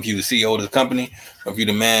give a damn if you're the CEO of the company or if you're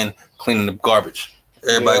the man cleaning the garbage.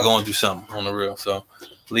 Everybody going through something on the real. So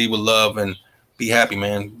lead with love and be happy,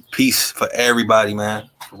 man. Peace for everybody, man.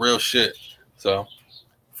 For real shit. So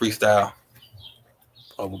freestyle.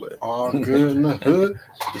 All good in the hood.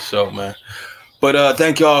 For sure, man. But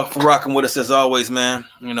thank y'all for rocking with us as always, man.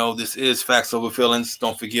 This is Facts Over Feelings.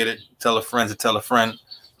 Don't forget it. Tell a friend to tell a friend.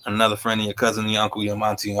 Another friend, your cousin, your uncle, your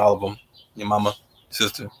auntie, all of them. Your mama,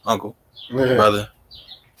 sister, uncle, brother,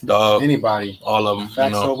 dog, anybody, all of them.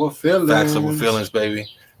 Facts Over Feelings. Facts Over Feelings, baby.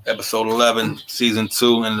 Episode 11, season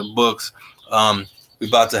 2 in the books. We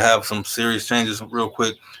about to have some serious changes real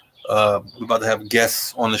quick. We're about to have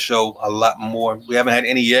guests on the show, a lot more. We haven't had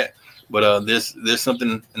any yet, but there's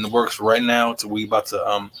something in the works right now. So we about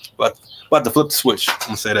to flip the switch. I'm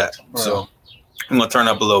gonna say that. Right. So I'm gonna turn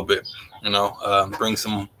up a little bit. Bring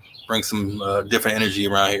some different energy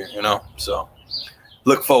around here. So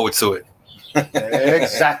look forward to it.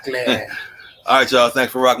 Exactly. All right, y'all.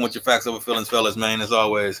 Thanks for rocking with your Facts Over Feelings, fellas, man. As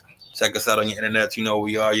always, check us out on your internet.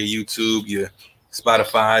 We are your YouTube, your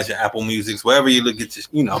Spotify, your Apple Music, wherever you look at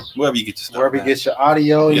wherever you get your stuff. Wherever you get your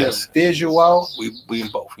audio, your visual. We in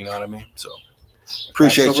both, you know what I mean? So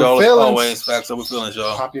appreciate y'all as always. Facts Over Feelings,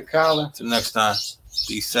 y'all. Pop your collar. Till next time.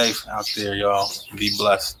 Be safe out there, y'all. Be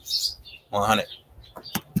blessed. 100.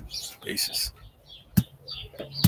 Peace.